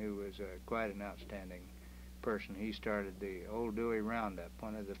son, who was quite an outstanding person. He started the Old Dewey Roundup,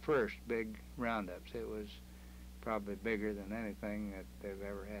 one of the first big roundups. It was probably bigger than anything that they've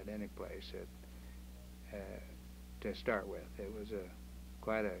ever had any place to start with. It was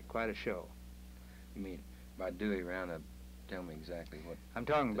quite a show. You mean by Dewey Roundup? Tell me exactly what. I'm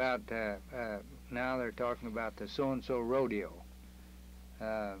talking about now. They're talking about the so-and-so rodeo.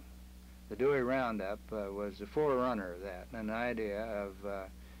 The Dewey Roundup was the forerunner of that, an idea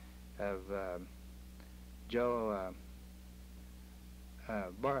of Joe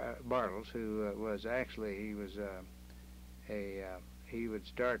Bartles, who was actually he would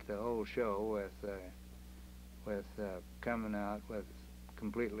start the whole show with coming out with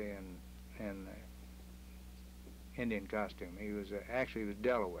completely in Indian costume. He was actually was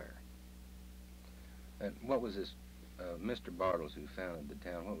Delaware. And what was this Mr. Bartles who founded the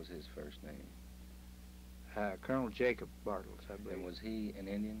town? What was his first name? Colonel Jacob Bartles, I believe. And was he an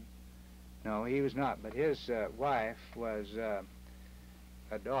Indian? No, he was not. But his wife was a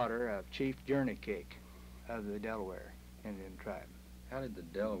daughter of Chief Journey Cake of the Delaware Indian tribe. How did the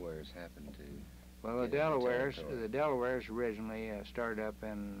Delawares happen to? Well, the Delawares originally started up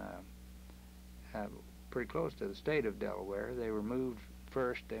in pretty close to the state of Delaware. They were moved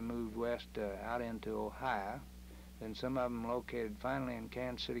first. They moved west out into Ohio. Then some of them located finally in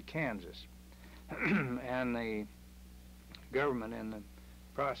Kansas City, Kansas. And the government, in the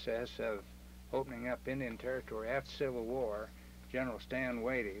process of opening up Indian territory after the Civil War, General Stan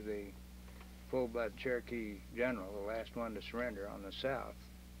Wadey, the full-blood Cherokee general, the last one to surrender on the South,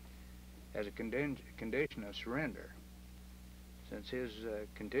 as a condition of surrender, since his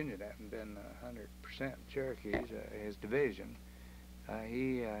contingent hadn't been 100% Cherokees, his division,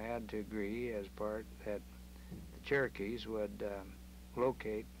 he had to agree as part that the Cherokees would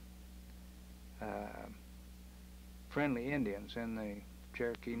locate friendly Indians in the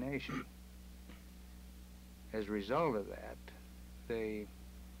Cherokee Nation. As a result of that, the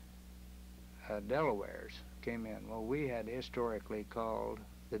Delawares came in. Well, we had historically called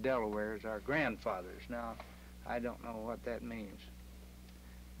the Delawares our grandfathers. Now, I don't know what that means,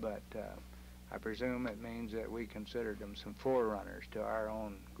 but I presume it means that we considered them some forerunners to our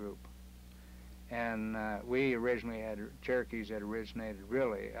own group. And we originally had Cherokees that originated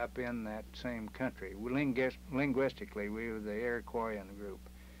really up in that same country. Linguistically, we were the Iroquoian group.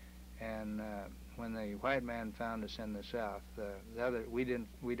 And when the white man found us in the South, we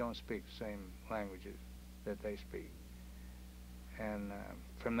don't speak the same languages that they speak. And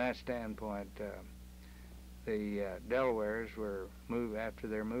from that standpoint, the Delawares were moved after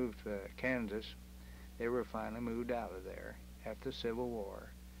their move to Kansas. They were finally moved out of there after the Civil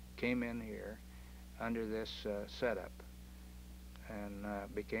War, came in here under this setup, and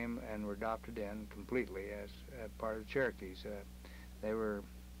were adopted in completely as part of the Cherokees.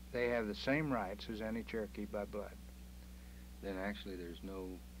 They have the same rights as any Cherokee by blood. Then actually there's no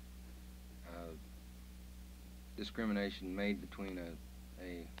discrimination made between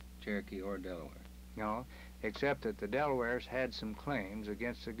a Cherokee or a Delaware. No, except that the Delawares had some claims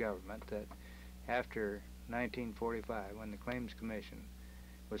against the government that after 1945, when the Claims Commission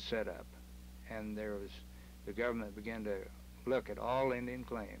was set up, and the government began to look at all Indian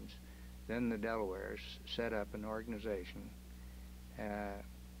claims, then the Delawares set up an organization.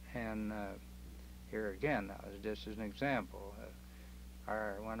 And here again, now, just as an example,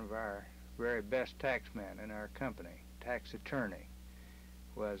 one of our very best taxmen in our company, tax attorney,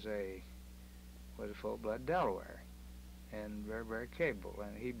 was a full-blood Delaware, and very, very capable.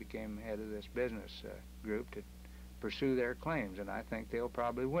 And he became head of this business group to pursue their claims, and I think they'll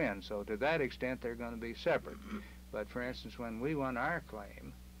probably win. So to that extent, they're going to be separate. But for instance, when we won our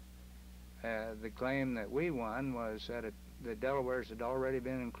claim, the claim that we won was that the Delawares had already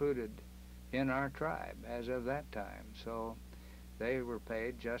been included in our tribe as of that time. So they were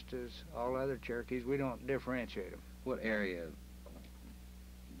paid just as all other Cherokees. We don't differentiate them. What area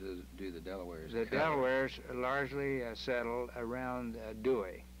do the Delawares The cover? Delawares largely settled around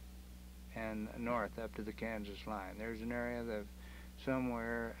Dewey and north up to the Kansas line. There's an area that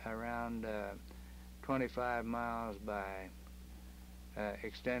somewhere around 25 miles by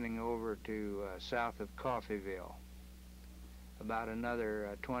extending over to south of Coffeyville. about another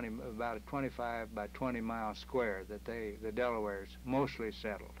about a 25 by 20 mile square that the Delawares mostly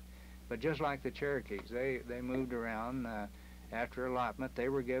settled. But just like the Cherokees, they moved around after allotment. They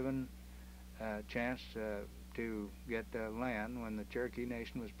were given a chance to get land when the Cherokee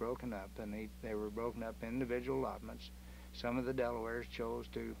Nation was broken up, and they were broken up in individual allotments. Some of the Delawares chose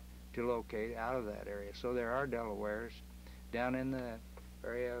to locate out of that area. So there are Delawares down in the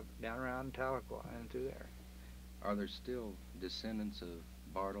area, down around Tahlequah and through there. Are there still descendants of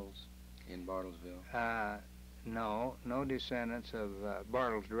Bartles in Bartlesville? No descendants of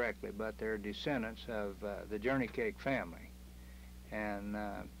Bartles directly, but they're descendants of the Journey Cake family. And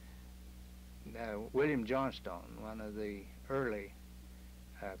William Johnstone, one of the early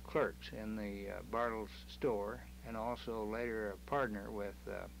clerks in the Bartles store, and also later a partner with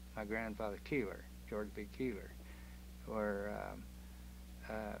my grandfather Keeler, George B. Keeler, where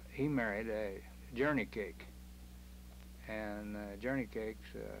he married a Journey Cake. And Journey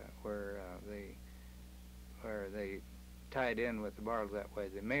Cakes where they tied in with the Bartles that way.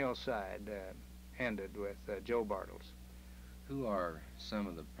 The male side ended with Joe Bartles. Who are some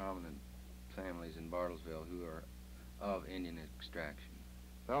of the prominent families in Bartlesville who are of Indian extraction?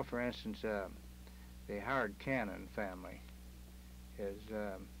 Well, for instance, the Howard Cannon family is,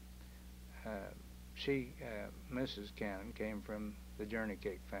 Mrs. Cannon came from the Journey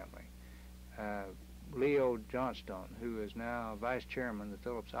Cake family. Leo Johnstone, who is now vice chairman of the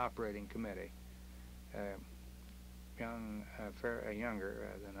Phillips Operating Committee, younger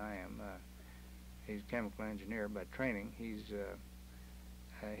than I am. He's a chemical engineer by training. He's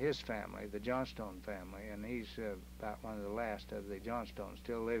his family, the Johnstone family, and he's about one of the last of the Johnstones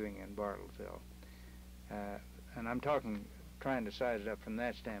still living in Bartlesville. And I'm trying to size it up from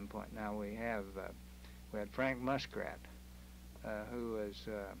that standpoint. Now we had Frank Muskrat, who was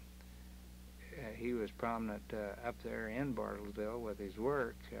he was prominent up there in Bartlesville with his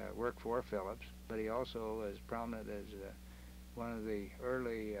worked for Phillips, but he also was prominent as one of the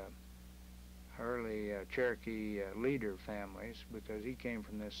early Cherokee leader families, because he came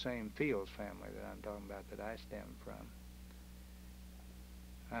from this same Fields family that I'm talking about that I stem from.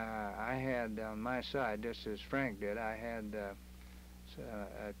 I had on my side, just as Frank did, I had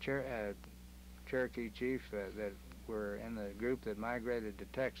a Cherokee chief that were in the group that migrated to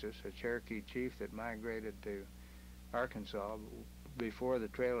Texas, a Cherokee chief that migrated to Arkansas before the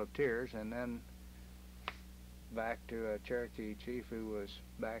Trail of Tears, and then back to a Cherokee chief who was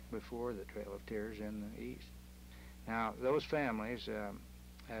back before the Trail of Tears in the east. Now, those families,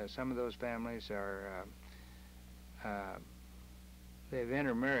 some of those families are, they've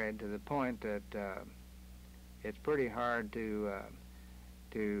intermarried to the point that it's pretty hard to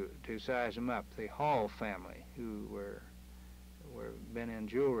size them up. The Hall family, who were been in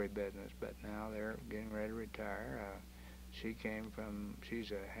jewelry business, but now they're getting ready to retire. She's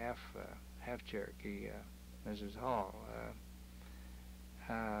a half Cherokee, Mrs. Hall.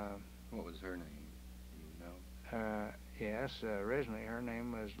 What was her name? Do you know? Yes, originally her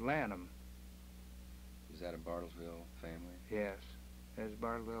name was Lanham. Is that a Bartlesville family? Yes, it's a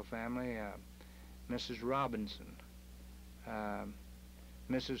Bartlesville family. Mrs. Robinson.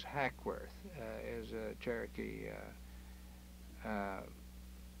 Mrs. Hackworth is a Cherokee,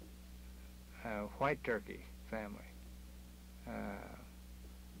 White Turkey family.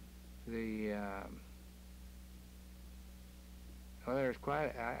 Well, there's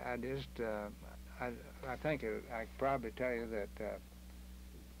quite. I think I could probably tell you that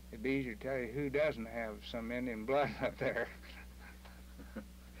it'd be easier to tell you who doesn't have some Indian blood up there.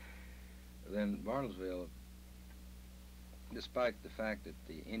 Then Bartlesville, despite the fact that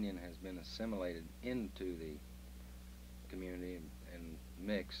the Indian has been assimilated into the community and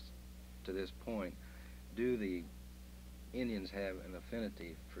mixed to this point, do the Indians have an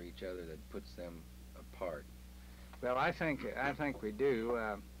affinity for each other that puts them apart? Well, I think we do.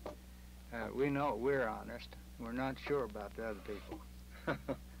 We know we're honest. We're not sure about the other people.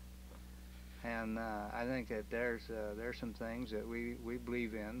 And I think that there's some things that we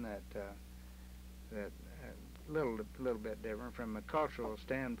believe in that a little bit different. From a cultural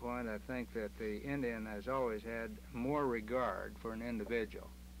standpoint, I think that the Indian has always had more regard for an individual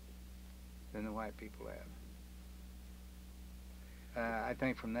than the white people have. I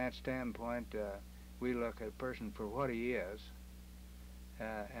think from that standpoint, we look at a person for what he is,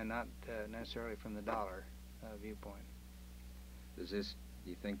 and not necessarily from the dollar viewpoint. Do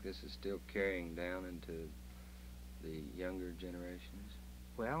you think this is still carrying down into the younger generations?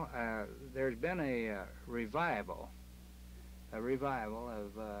 Well, there's been a revival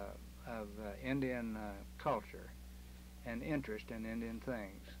of Indian culture and interest in Indian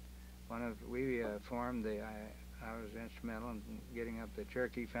things. We formed the I was instrumental in getting up the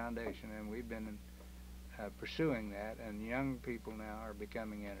Cherokee Foundation, and we've been pursuing that, and young people now are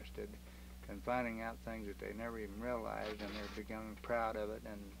becoming interested and finding out things that they never even realized, and they're becoming proud of it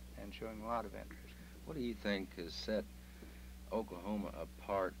and showing a lot of interest. What do you think has set Oklahoma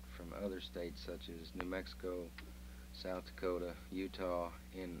apart from other states such as New Mexico, South Dakota, Utah,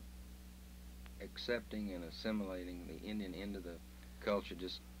 in accepting and assimilating the Indian into the culture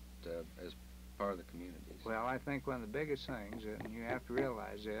just as part of the communities? Well, I think one of the biggest things, and you have to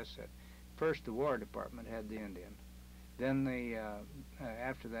realize this, that first the War Department had the Indian, then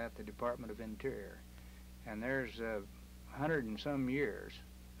after that the Department of Interior, and there's 100 and some years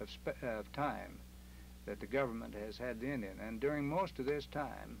of time that the government has had the Indian, and during most of this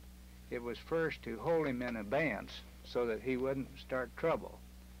time it was first to hold him in abeyance so that he wouldn't start trouble.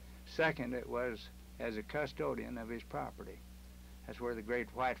 Second, it was as a custodian of his property. That's where the great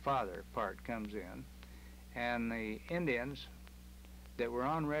white father part comes in. And the Indians that were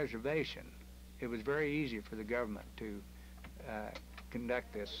on reservation, it was very easy for the government to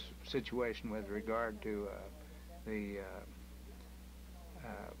conduct this situation with regard to the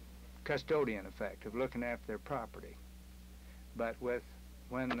custodian effect of looking after their property. But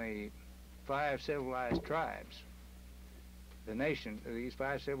when the 5 civilized tribes, the nation, these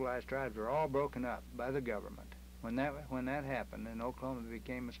 5 civilized tribes were all broken up by the government. When that happened and Oklahoma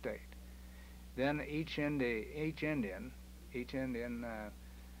became a state, then each Indian,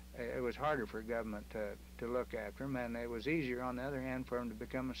 it was harder for government to look after them, and it was easier on the other hand for them to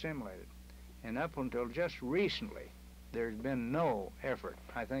become assimilated. And up until just recently, there's been no effort.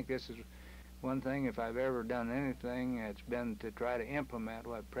 I think this is one thing, if I've ever done anything, it's been to try to implement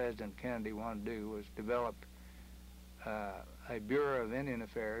what President Kennedy wanted to do, was develop a Bureau of Indian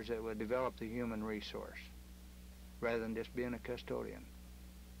Affairs that would develop the human resource rather than just being a custodian.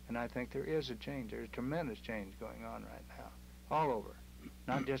 And I think there is a change. There's a tremendous change going on right now, all over.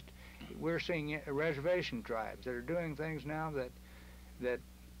 Not just, we're seeing reservation tribes that are doing things now that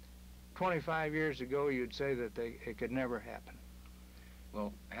 25 years ago you'd say that it could never happen.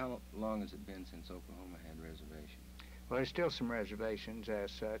 Well, how long has it been since Oklahoma had reservations? Well, there's still some reservations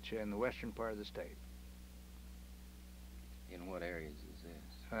as such in the western part of the state. In what areas is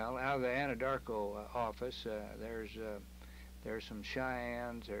this? Well, out of the Anadarko office, there's some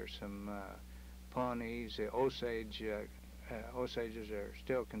Cheyennes, there's some Pawnees, the Osages are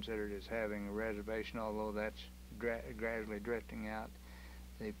still considered as having a reservation, although that's gradually drifting out.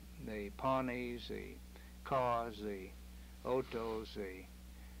 The Pawnees, the Kaws, the Otos, the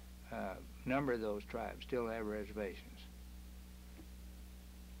number of those tribes still have reservations.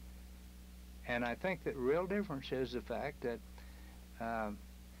 And I think that the real difference is the fact that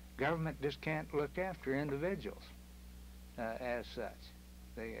government just can't look after individuals as such.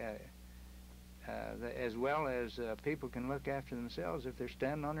 As well as people can look after themselves if they're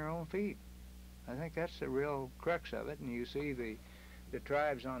standing on their own feet. I think that's the real crux of it. And you see the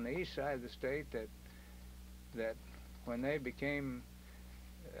tribes on the east side of the state that when they became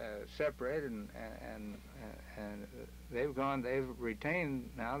separated and they've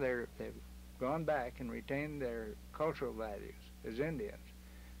retained now, they've gone back and retained their cultural values as Indians,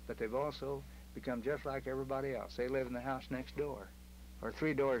 but they've also become just like everybody else. They live in the house next door or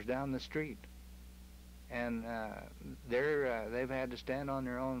 3 doors down the street, and they've had to stand on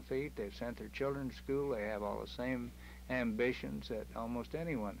their own feet. They've sent their children to school. They have all the same ambitions that almost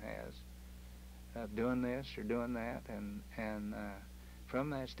anyone has of doing this or doing that, and from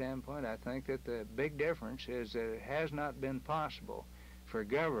that standpoint, I think that the big difference is that it has not been possible for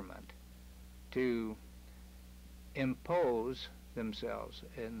government to impose themselves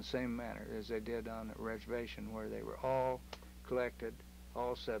in the same manner as they did on a reservation, where they were all collected,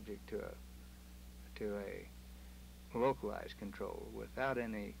 all subject to a localized control without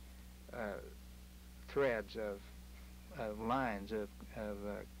any threads of lines of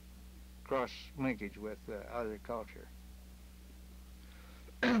cross linkage with other culture.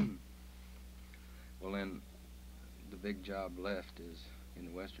 Well, then the big job left is in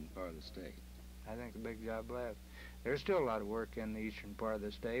the western part of the state. I think the big job left. There's still a lot of work in the eastern part of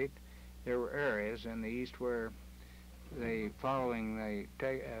the state. There were areas in the east where when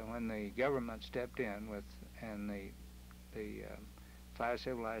the government stepped in and the 5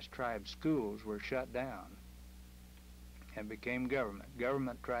 civilized tribes schools were shut down and became government.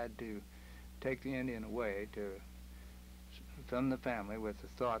 Government tried to take the Indian away from the family with the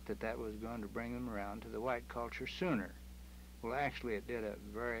thought that that was going to bring them around to the white culture sooner. Well, actually, it did a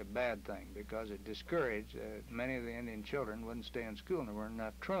very bad thing because it discouraged many of the Indian children wouldn't stay in school, and there weren't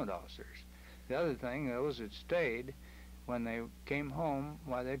enough truant officers. The other thing, those that stayed when they came home,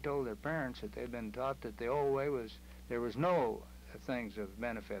 why, they told their parents that they'd been taught that the old way was there was no things of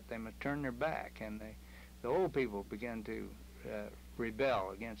benefit. They must turn their back, and the old people began to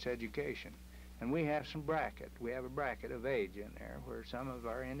rebel against education. And we have some bracket. We have a bracket of age in there where some of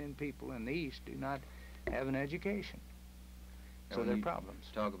our Indian people in the East do not have an education. So there are problems.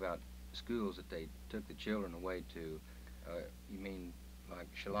 Talk about schools that they took the children away to. You mean like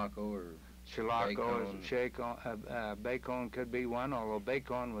Chilocco or Chilocco, Bacon could be one, although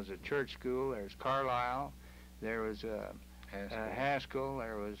Bacon was a church school. There's Carlisle, there was Haskell,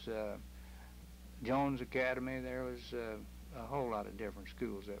 there was Jones Academy, there was a whole lot of different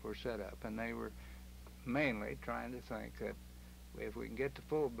schools that were set up, and they were mainly trying to think that if we can get the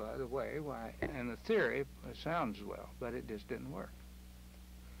full blood away, why, and the theory sounds well, but it just didn't work.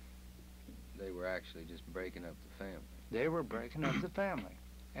 They were actually just breaking up the family. They were breaking up the family,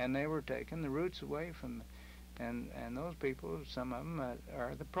 and they were taking the roots away from, and those people, some of them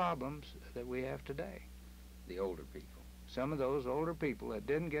are the problems that we have today. The older people. Some of those older people that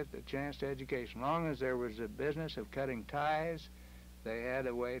didn't get the chance to education, as long as there was a business of cutting ties, they had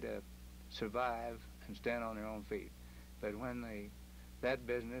a way to survive and stand on their own feet. But when that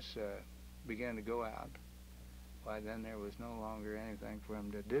business began to go out, why, then there was no longer anything for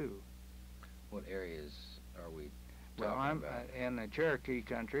them to do. What areas are we Well, talking about? in the Cherokee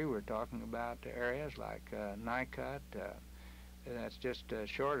country, we're talking about areas like Nycut. That's just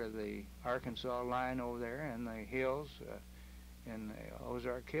short of the Arkansas line over there, and the hills, in the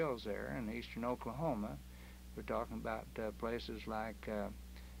Ozark Hills there in eastern Oklahoma. We're talking about places like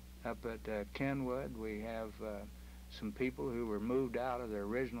up at Kenwood. We have some people who were moved out of their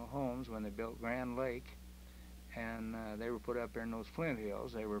original homes when they built Grand Lake, and they were put up there in those flint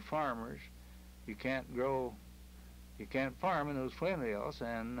hills. They were farmers. You can't farm in those flint hills,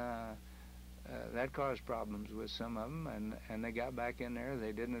 and that caused problems with some of them, and they got back in there.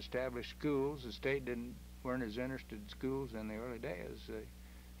 They didn't establish schools. The state weren't as interested in schools in the early days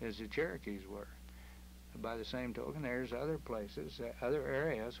as the Cherokees were. By the same token, there's other places, other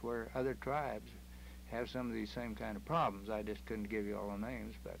areas where other tribes have some of these same kind of problems. I just couldn't give you all the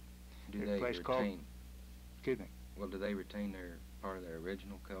names, but Do there's they a place retain? called, excuse me. Well, do they retain their part of their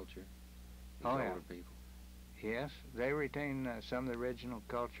original culture? These Oh, yeah. older people. Yes, they retain some of the original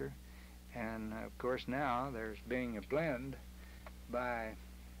culture, and of course now there's being a blend by,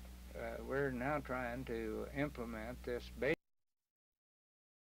 we're now trying to implement this basic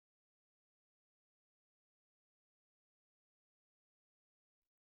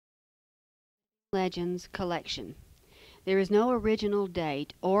Legends collection. There is no original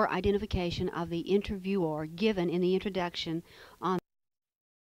date or identification of the interviewer given in the introduction on.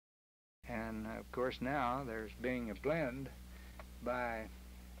 And of course now there's being a blend by,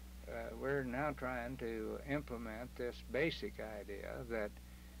 we're now trying to implement this basic idea that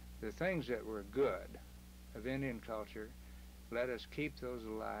the things that were good of Indian culture, let us keep those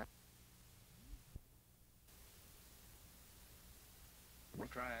alive. We're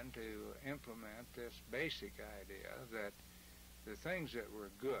trying to implement this basic idea that the things that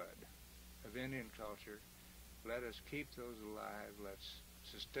were good of Indian culture, let us keep those alive. Let's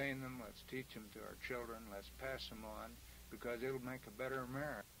sustain them. Let's teach them to our children. Let's pass them on, because it'll make a better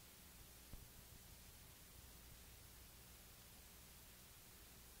America.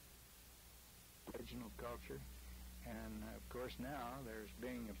 Original culture, and of course now there's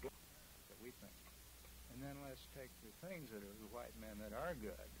being a block that we think. And then let's take the things that are the white men that are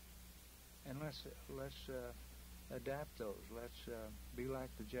good, and let's adapt those. Let's be like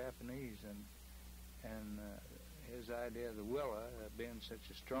the Japanese, and his idea of the Willa being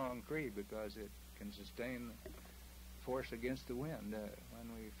such a strong tree because it can sustain force against the wind.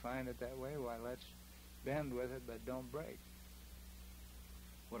 When we find it that way, why, let's bend with it but don't break.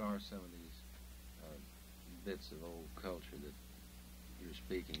 What are some of these bits of old culture that you're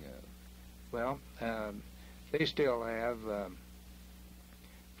speaking of? Well, they still have,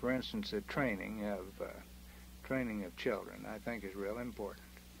 for instance, the training of children. I think is real important.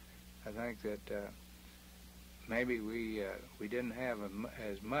 I think that maybe we didn't have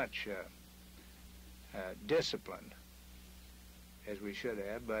as much discipline as we should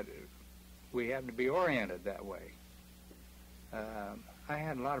have, but we have to be oriented that way. I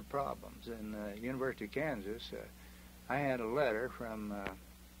had a lot of problems in University of Kansas. I had a letter from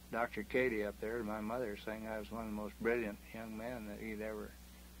Dr. Cady up there to my mother saying I was one of the most brilliant young men that he'd ever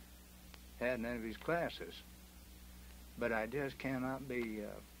had in any of his classes. But I just cannot be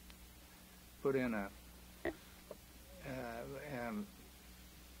put in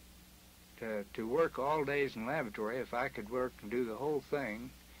to work all days in the laboratory. If I could work and do the whole thing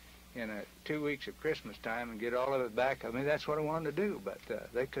in 2 weeks of Christmas time and get all of it back. I mean, that's what I wanted to do, but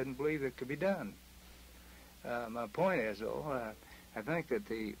they couldn't believe it could be done. My point is, though, I think that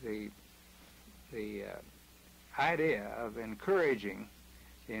the idea of encouraging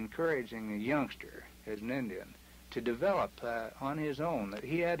the youngster as an Indian to develop on his own, that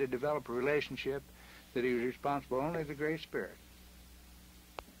he had to develop a relationship, that he was responsible only to the Great Spirit.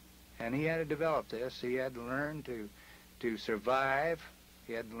 And he had to develop this. He had to learn to survive.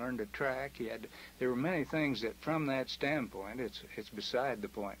 He had to learn to track. There were many things that, from that standpoint, it's beside the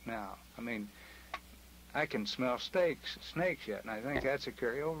point now. I mean, I can smell snakes yet, and I think that's a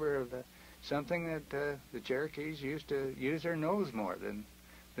carryover of something that the Cherokees used to use their nose more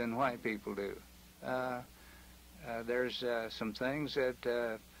than white people do. There's some things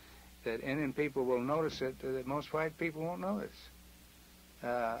that Indian people will notice that most white people won't notice.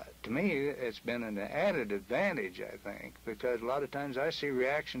 To me, it's been an added advantage, I think, because a lot of times I see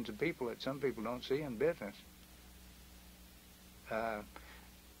reactions of people that some people don't see in business.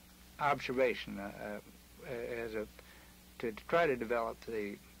 Observation, to try to develop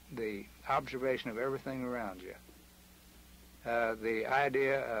the observation of everything around you. The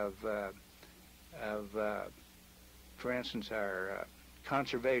idea of for instance, our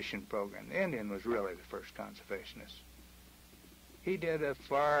conservation program. The Indian was really the first conservationist. He did a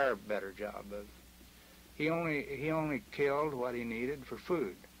far better job of. He only killed what he needed for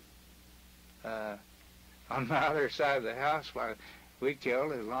food. On the other side of the house, we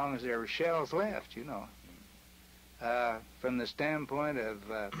killed as long as there were shells left, you know. From the standpoint of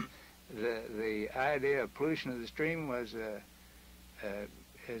the idea of pollution of the stream was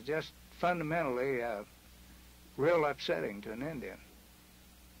is just fundamentally real upsetting to an Indian.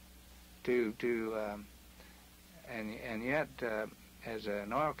 And yet, as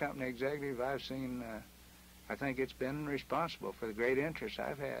an oil company executive, I've seen. I think it's been responsible for the great interest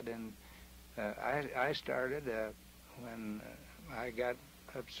I've had. And I started when I got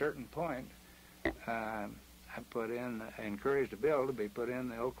a certain point. I encouraged a bill to be put in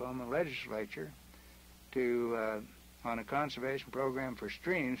the Oklahoma legislature to on a conservation program for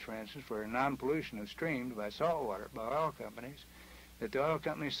streams, for instance, for non-pollution of streams by saltwater, by oil companies, that the oil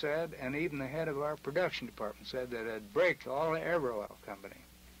companies said, and even the head of our production department said, that it'd break every oil company.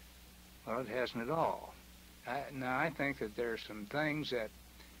 Well, it hasn't at all. Now, I think that there are some things that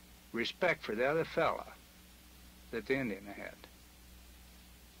respect for the other fella that the Indian had.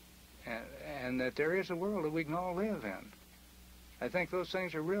 And that there is a world that we can all live in. I think those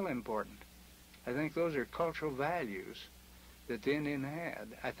things are real important. I think those are cultural values that the Indian had.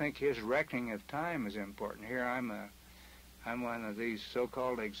 I think his reckoning of time is important. Here I'm one of these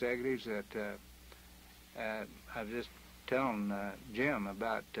so-called executives that I was just telling Jim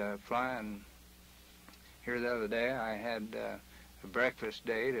about flying here the other day. I had a breakfast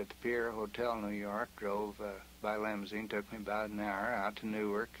date at the Pierre Hotel, New York, drove by limousine, took me about an hour out to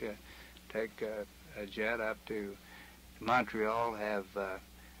Newark, take a jet up to Montreal,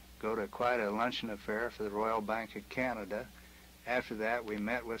 go to quite a luncheon affair for the Royal Bank of Canada. After that, we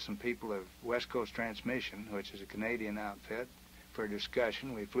met with some people of West Coast Transmission, which is a Canadian outfit, for a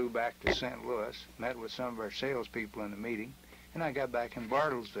discussion. We flew back to St. Louis, met with some of our salespeople in the meeting, and I got back in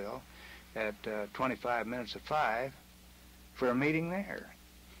Bartlesville at 25 minutes of 5 for a meeting there.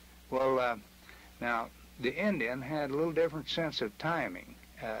 Well, now, the Indian had a little different sense of timing.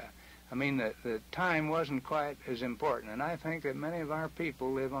 I mean, the time wasn't quite as important, and I think that many of our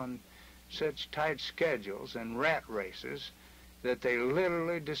people live on such tight schedules and rat races that they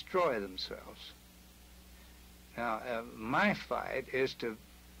literally destroy themselves. Now, my fight is to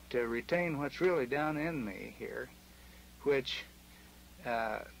retain what's really down in me here, which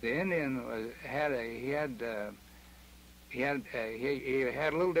the Indian had a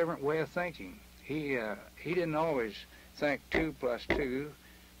little different way of thinking. He didn't always think 2 plus 2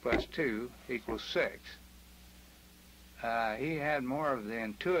 plus 2 equals 6. He had more of the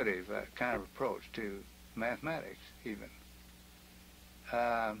intuitive kind of approach to mathematics, even.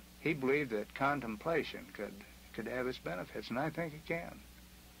 He believed that contemplation could have its benefits, and I think it can.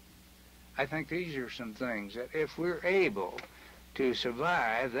 I think these are some things that if we're able to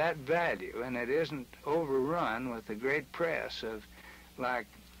survive that value, and it isn't overrun with the great press of, like,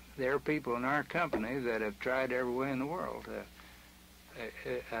 there are people in our company that have tried every way in the world.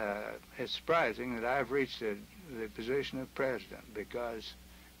 It's surprising that I've reached the position of president because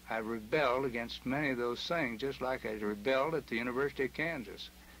I rebelled against many of those things, just like I rebelled at the University of Kansas.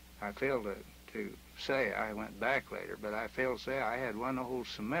 I failed to say, I went back later, but I failed to say I had one whole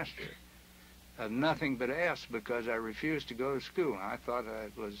semester of nothing but F's because I refused to go to school. I thought I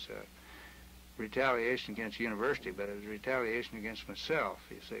was retaliation against the university, but it was retaliation against myself,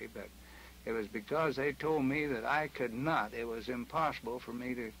 you see. But it was because they told me that I could not, it was impossible for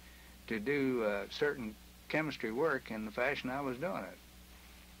me to do certain chemistry work in the fashion I was doing it.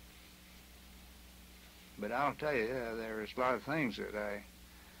 But I'll tell you, there's a lot of things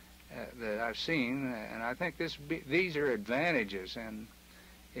that I've seen, and I think these are advantages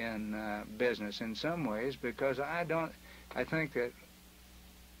in business in some ways, because I think that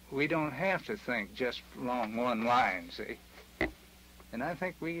we don't have to think just along one line, see. And I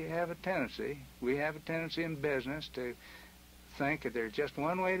think we have a tendency in business to think that there's just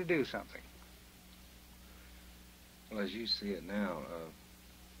one way to do something. Well, as you see it now,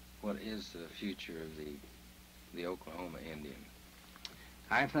 what is the future of the Oklahoma Indian?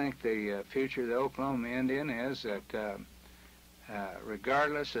 I think the future of the Oklahoma Indian is that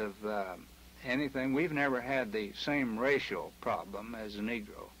regardless of anything, we've never had the same racial problem as the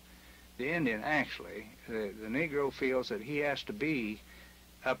Negro. The Indian, actually, the Negro feels that he has to be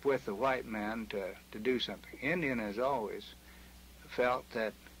up with the white man to do something. Indian has always felt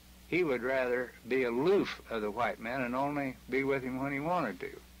that he would rather be aloof of the white man and only be with him when he wanted to.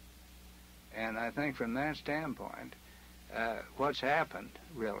 And I think from that standpoint, what's happened,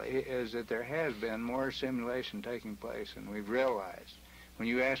 really, is that there has been more assimilation taking place than we've realized. When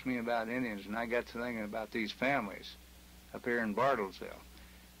you asked me about Indians, and I got to thinking about these families up here in Bartlesville,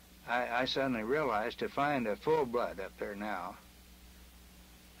 I suddenly realized to find a full blood up there now,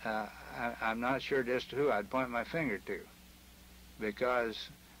 I'm not sure just who I'd point my finger to, because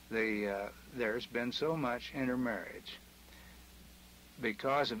there's been so much intermarriage.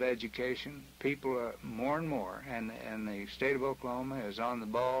 Because of education, people more and more, and the state of Oklahoma is on the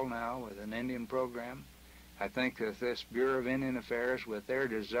ball now with an Indian program. I think that this Bureau of Indian Affairs, with their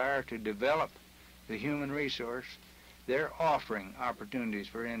desire to develop the human resource, they're offering opportunities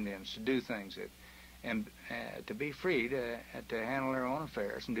for Indians to do things and to be free to handle their own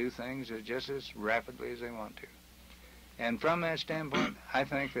affairs and do things just as rapidly as they want to. And from that standpoint, I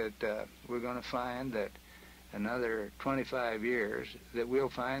think that we're going to find that another 25 years, that we'll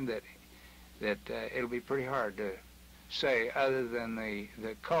find that it'll be pretty hard to say, other than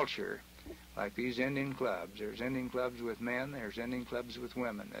the culture, like these Indian clubs. There's Indian clubs with men, there's Indian clubs with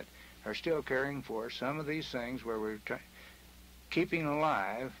women that are still carrying forth some of these things where we're keeping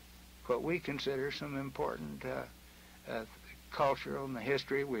alive what we consider some important cultural and the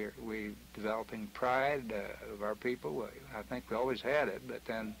history. We're developing pride of our people. I think we always had it, but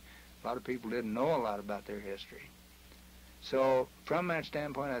then a lot of people didn't know a lot about their history. So from that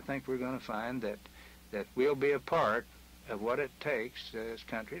standpoint, I think we're going to find that we'll be a part of what it takes, this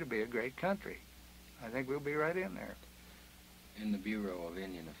country, to be a great country. I think we'll be right in there. In the Bureau of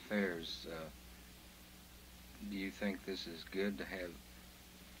Indian Affairs, do you think this is good to have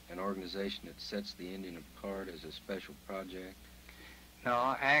an organization that sets the Indian apart as a special project?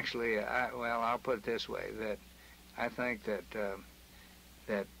 No, actually, I'll put it this way, that I think that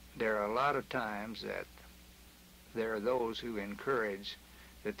there are a lot of times that there are those who encourage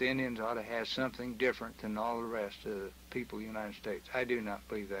that the Indians ought to have something different than all the rest of the people of the United States. I do not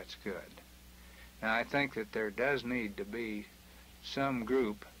believe that's good. Now, I think that there does need to be some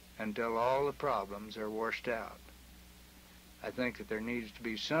group until all the problems are washed out. I think that there needs to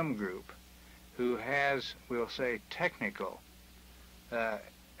be some group who has, we'll say, technical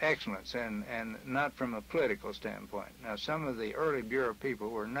excellence, and not from a political standpoint. Now, some of the early Bureau people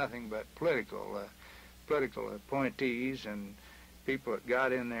were nothing but political appointees and people that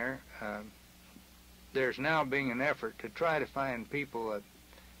got in there. There's now being an effort to try to find people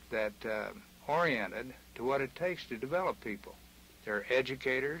that oriented to what it takes to develop people. There are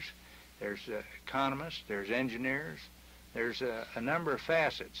educators, there's economists, there's engineers, there's a number of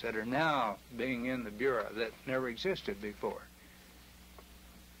facets that are now being in the Bureau that never existed before.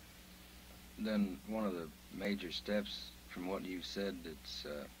 Then one of the major steps from what you said that's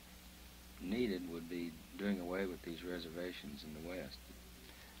needed would be doing away with these reservations in the West.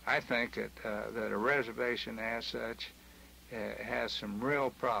 I think that a reservation as such has some real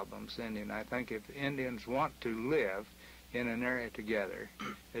problems, Indian. I think if the Indians want to live in an area together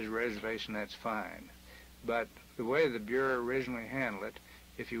as a reservation, that's fine. But the way the Bureau originally handled it,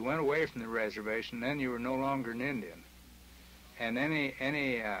 if you went away from the reservation, then you were no longer an Indian. And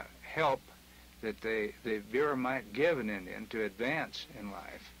any help that the Bureau might give an Indian to advance in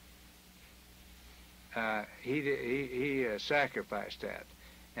life, he sacrificed that.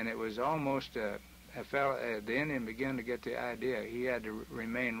 And it was almost the Indian began to get the idea he had to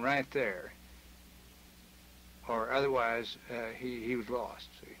remain right there, or otherwise he was lost.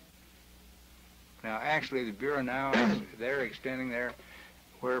 See? Now, actually, the Bureau now, they're extending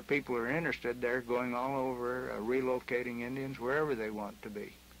where people are interested, they're going all over, relocating Indians wherever they want to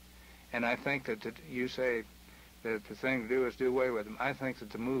be. And I think that you say that the thing to do is do away with them. I think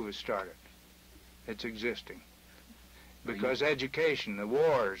that the move has started. It's existing. Because education, the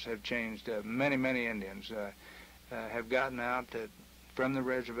wars have changed. Many, many Indians have gotten out from the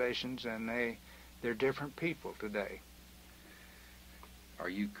reservations, and they're different people today. Are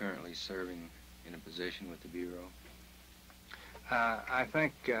you currently serving in a position with the Bureau? I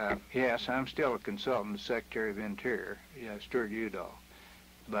think, yes, I'm still a consultant, Secretary of Interior, Stuart Udall.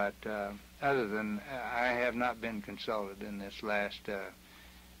 But other than, I have not been consulted in this last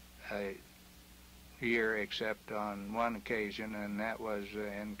year except on one occasion, and that was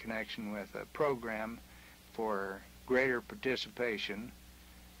in connection with a program for greater participation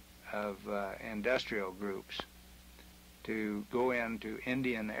of industrial groups to go into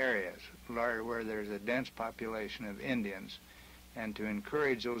Indian areas where there's a dense population of Indians, and to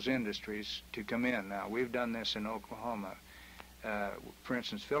encourage those industries to come in. Now, we've done this in Oklahoma. For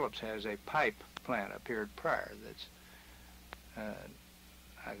instance, Phillips has a pipe plant up here at Pryor that's,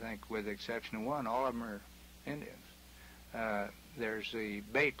 I think with the exception of one, all of them are Indians. There's the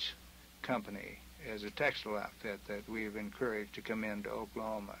Bates Company as a textile outfit that we've encouraged to come into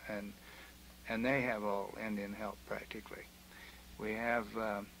Oklahoma, and they have all Indian help practically. We have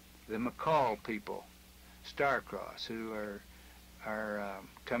the McCall people, Starcross, who are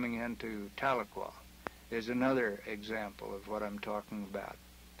coming into Tahlequah, is another example of what I'm talking about.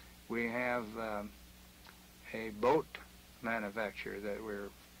 We have a boat manufacturer that we're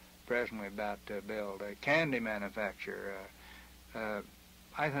presently about to build, a candy manufacturer.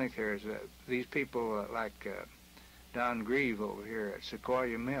 I think there's these people like Don Grieve over here at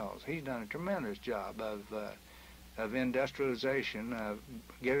Sequoia Mills. He's done a tremendous job of industrialization, of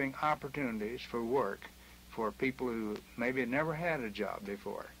giving opportunities for work for people who maybe had never had a job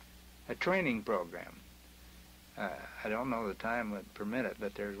before. A training program. I don't know the time would permit it,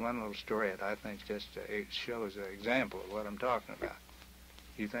 but there's one little story that I think just it shows an example of what I'm talking about.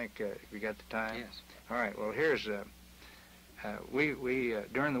 You think we got the time? Yes. All right. Well, here's we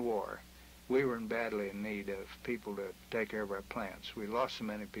during the war, we were badly in need of people to take care of our plants. We lost so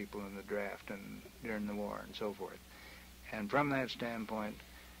many people in the draft and during the war and so forth. And from that standpoint,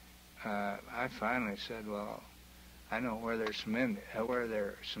 I finally said, well, I know where there's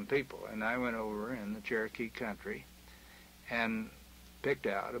some people, and I went over in the Cherokee country and picked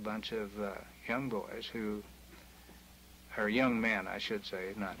out a bunch of young boys who, or young men, I should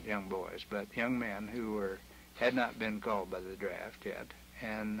say, not young boys, but young men who had not been called by the draft yet,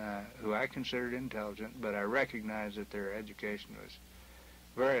 and who I considered intelligent, but I recognized that their education was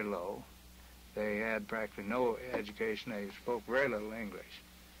very low. They had practically no education. They spoke very little English.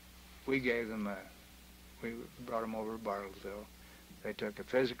 We gave them we brought them over to Bartlesville. They took a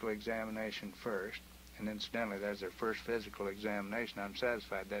physical examination first, and incidentally, that's their first physical examination. I'm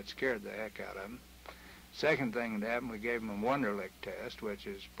satisfied that scared the heck out of them. Second thing that happened, we gave them a Wonderlic test, which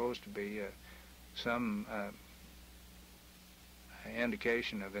is supposed to be some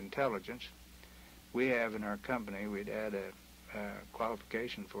indication of intelligence. We have in our company, we'd add a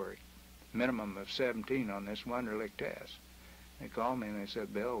qualification for a minimum of 17 on this Wonderlic test. They called me and they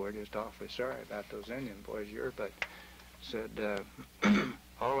said, Bill, we're just awfully sorry about those Indian boys here, but said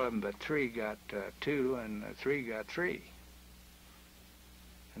all of them but 3 got 2 and 3 got 3.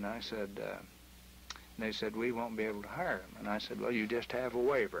 And I said, they said, we won't be able to hire them. And I said, well, you just have a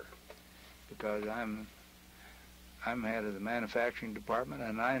waiver, because I'm head of the manufacturing department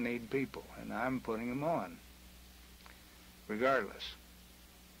and I need people, and I'm putting them on regardless.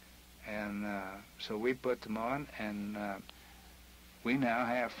 And so we put them on, and we now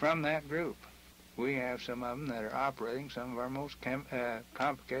have, from that group, we have some of them that are operating some of our most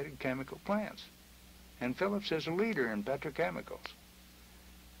complicated chemical plants. And Phillips is a leader in petrochemicals.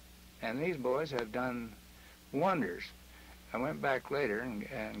 And these boys have done wonders. I went back later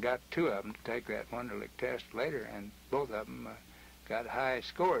and got 2 of them to take that Wonderlic test later, and both of them got high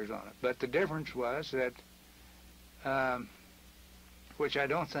scores on it. But the difference was that, which I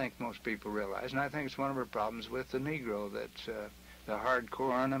don't think most people realize, and I think it's one of our problems with the Negro, that's the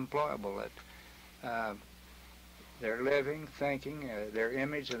hardcore unemployable, that they're living, thinking, their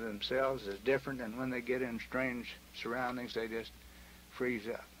image of themselves is different, and when they get in strange surroundings, they just freeze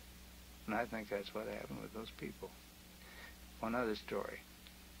up. And I think that's what happened with those people. One other story,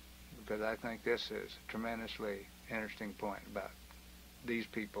 because I think this is a tremendously interesting point about these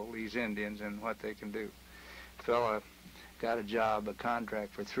people, these Indians, and what they can do. A fellow got a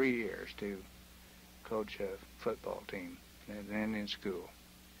contract for 3 years to coach a football team at an Indian school.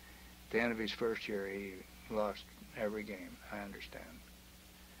 At the end of his first year, he lost every game, I understand.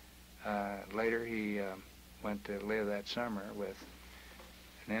 Later, he went to live that summer with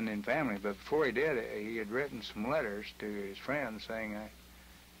an Indian family. But before he did, he had written some letters to his friends saying I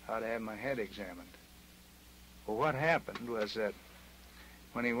ought to have my head examined. Well, what happened was that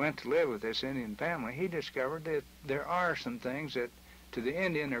when he went to live with this Indian family, he discovered that there are some things that to the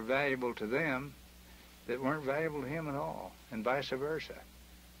Indian are valuable to them that weren't valuable to him at all, and vice versa.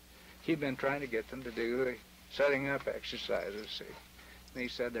 He'd been trying to get them to do the setting up exercises, see. And he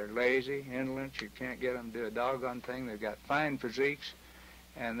said they're lazy, indolent, you can't get them to do a doggone thing. They've got fine physiques,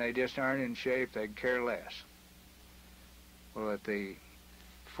 and they just aren't in shape. They'd care less. Well,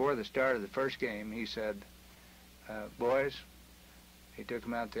 before the start of the first game, he said, boys, he took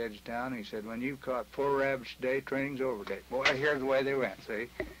them out to the edge of town, and he said, when you've caught 4 rabbits a day, training's over day. Boy, here's the way they went, see?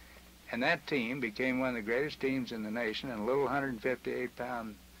 And that team became one of the greatest teams in the nation, and a little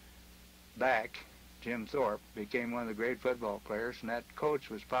 158-pound back, Jim Thorpe, became one of the great football players, and that coach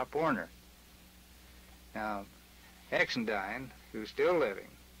was Pop Warner. Now, Exendine, who's still living,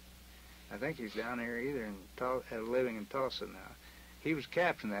 I think he's down here either living in Tulsa now, he was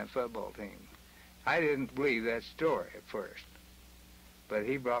captain of that football team. I didn't believe that story at first, but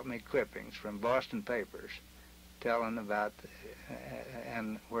he brought me clippings from Boston papers telling about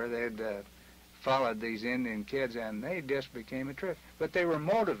and where they'd followed these Indian kids, and they just became a trip. But they were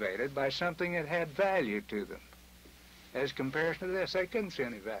motivated by something that had value to them. As comparison to this, they couldn't see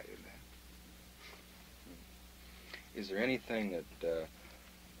any value in that. Is there anything that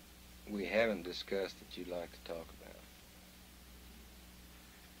we haven't discussed that you'd like to talk about?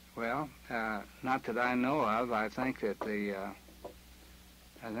 Well, not that I know of. I think that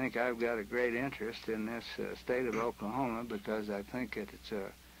I think I've got a great interest in this state of Oklahoma because I think that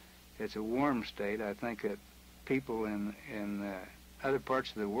it's a warm state. I think that people in other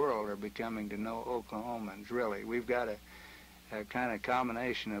parts of the world are becoming to know Oklahomans, really. We've got a kind of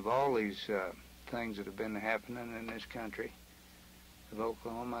combination of all these things that have been happening in this country. Of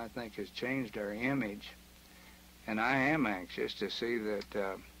Oklahoma, I think, has changed our image. And I am anxious to see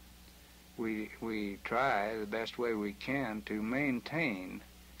that we try the best way we can to maintain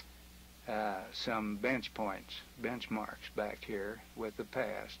some benchmarks back here with the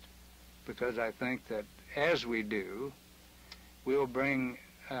past, because I think that as we do, we'll bring,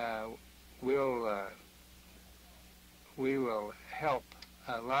 we will help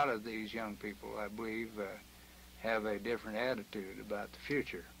a lot of these young people, I believe, have a different attitude about the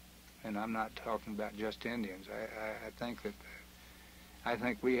future. And I'm not talking about just Indians. I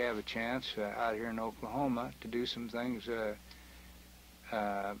think we have a chance out here in Oklahoma to do some things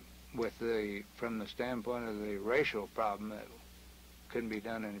from the standpoint of the racial problem that couldn't be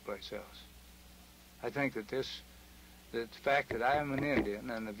done anyplace else. I think that the fact that I am an Indian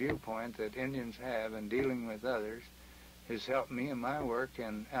and the viewpoint that Indians have in dealing with others has helped me in my work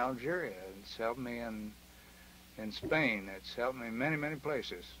in Algeria. It's helped me in Spain. It's helped me in many, many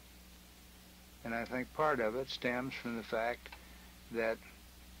places. And I think part of it stems from the fact that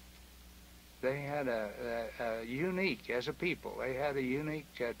they had a unique, as a people, they had a unique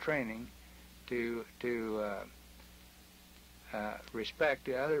training to respect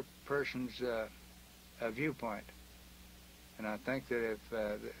the other person's viewpoint. And I think that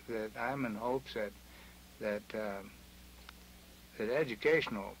that I'm in hopes that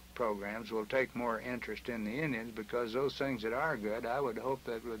educational programs will take more interest in the Indians, because those things that are good, I would hope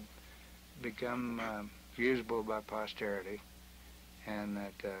that would become usable by posterity, and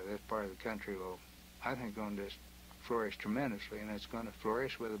that this part of the country will, I think, going to just flourish tremendously. And it's going to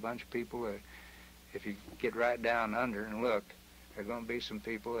flourish with a bunch of people that, if you get right down under and look, there are going to be some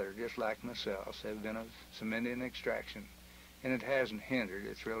people that are just like myself. They've been of some Indian extraction, and it hasn't hindered.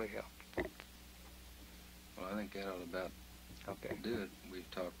 It's really helped. Well, I think that ought about do it. We've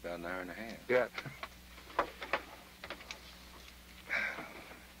talked about an hour and a half. Good.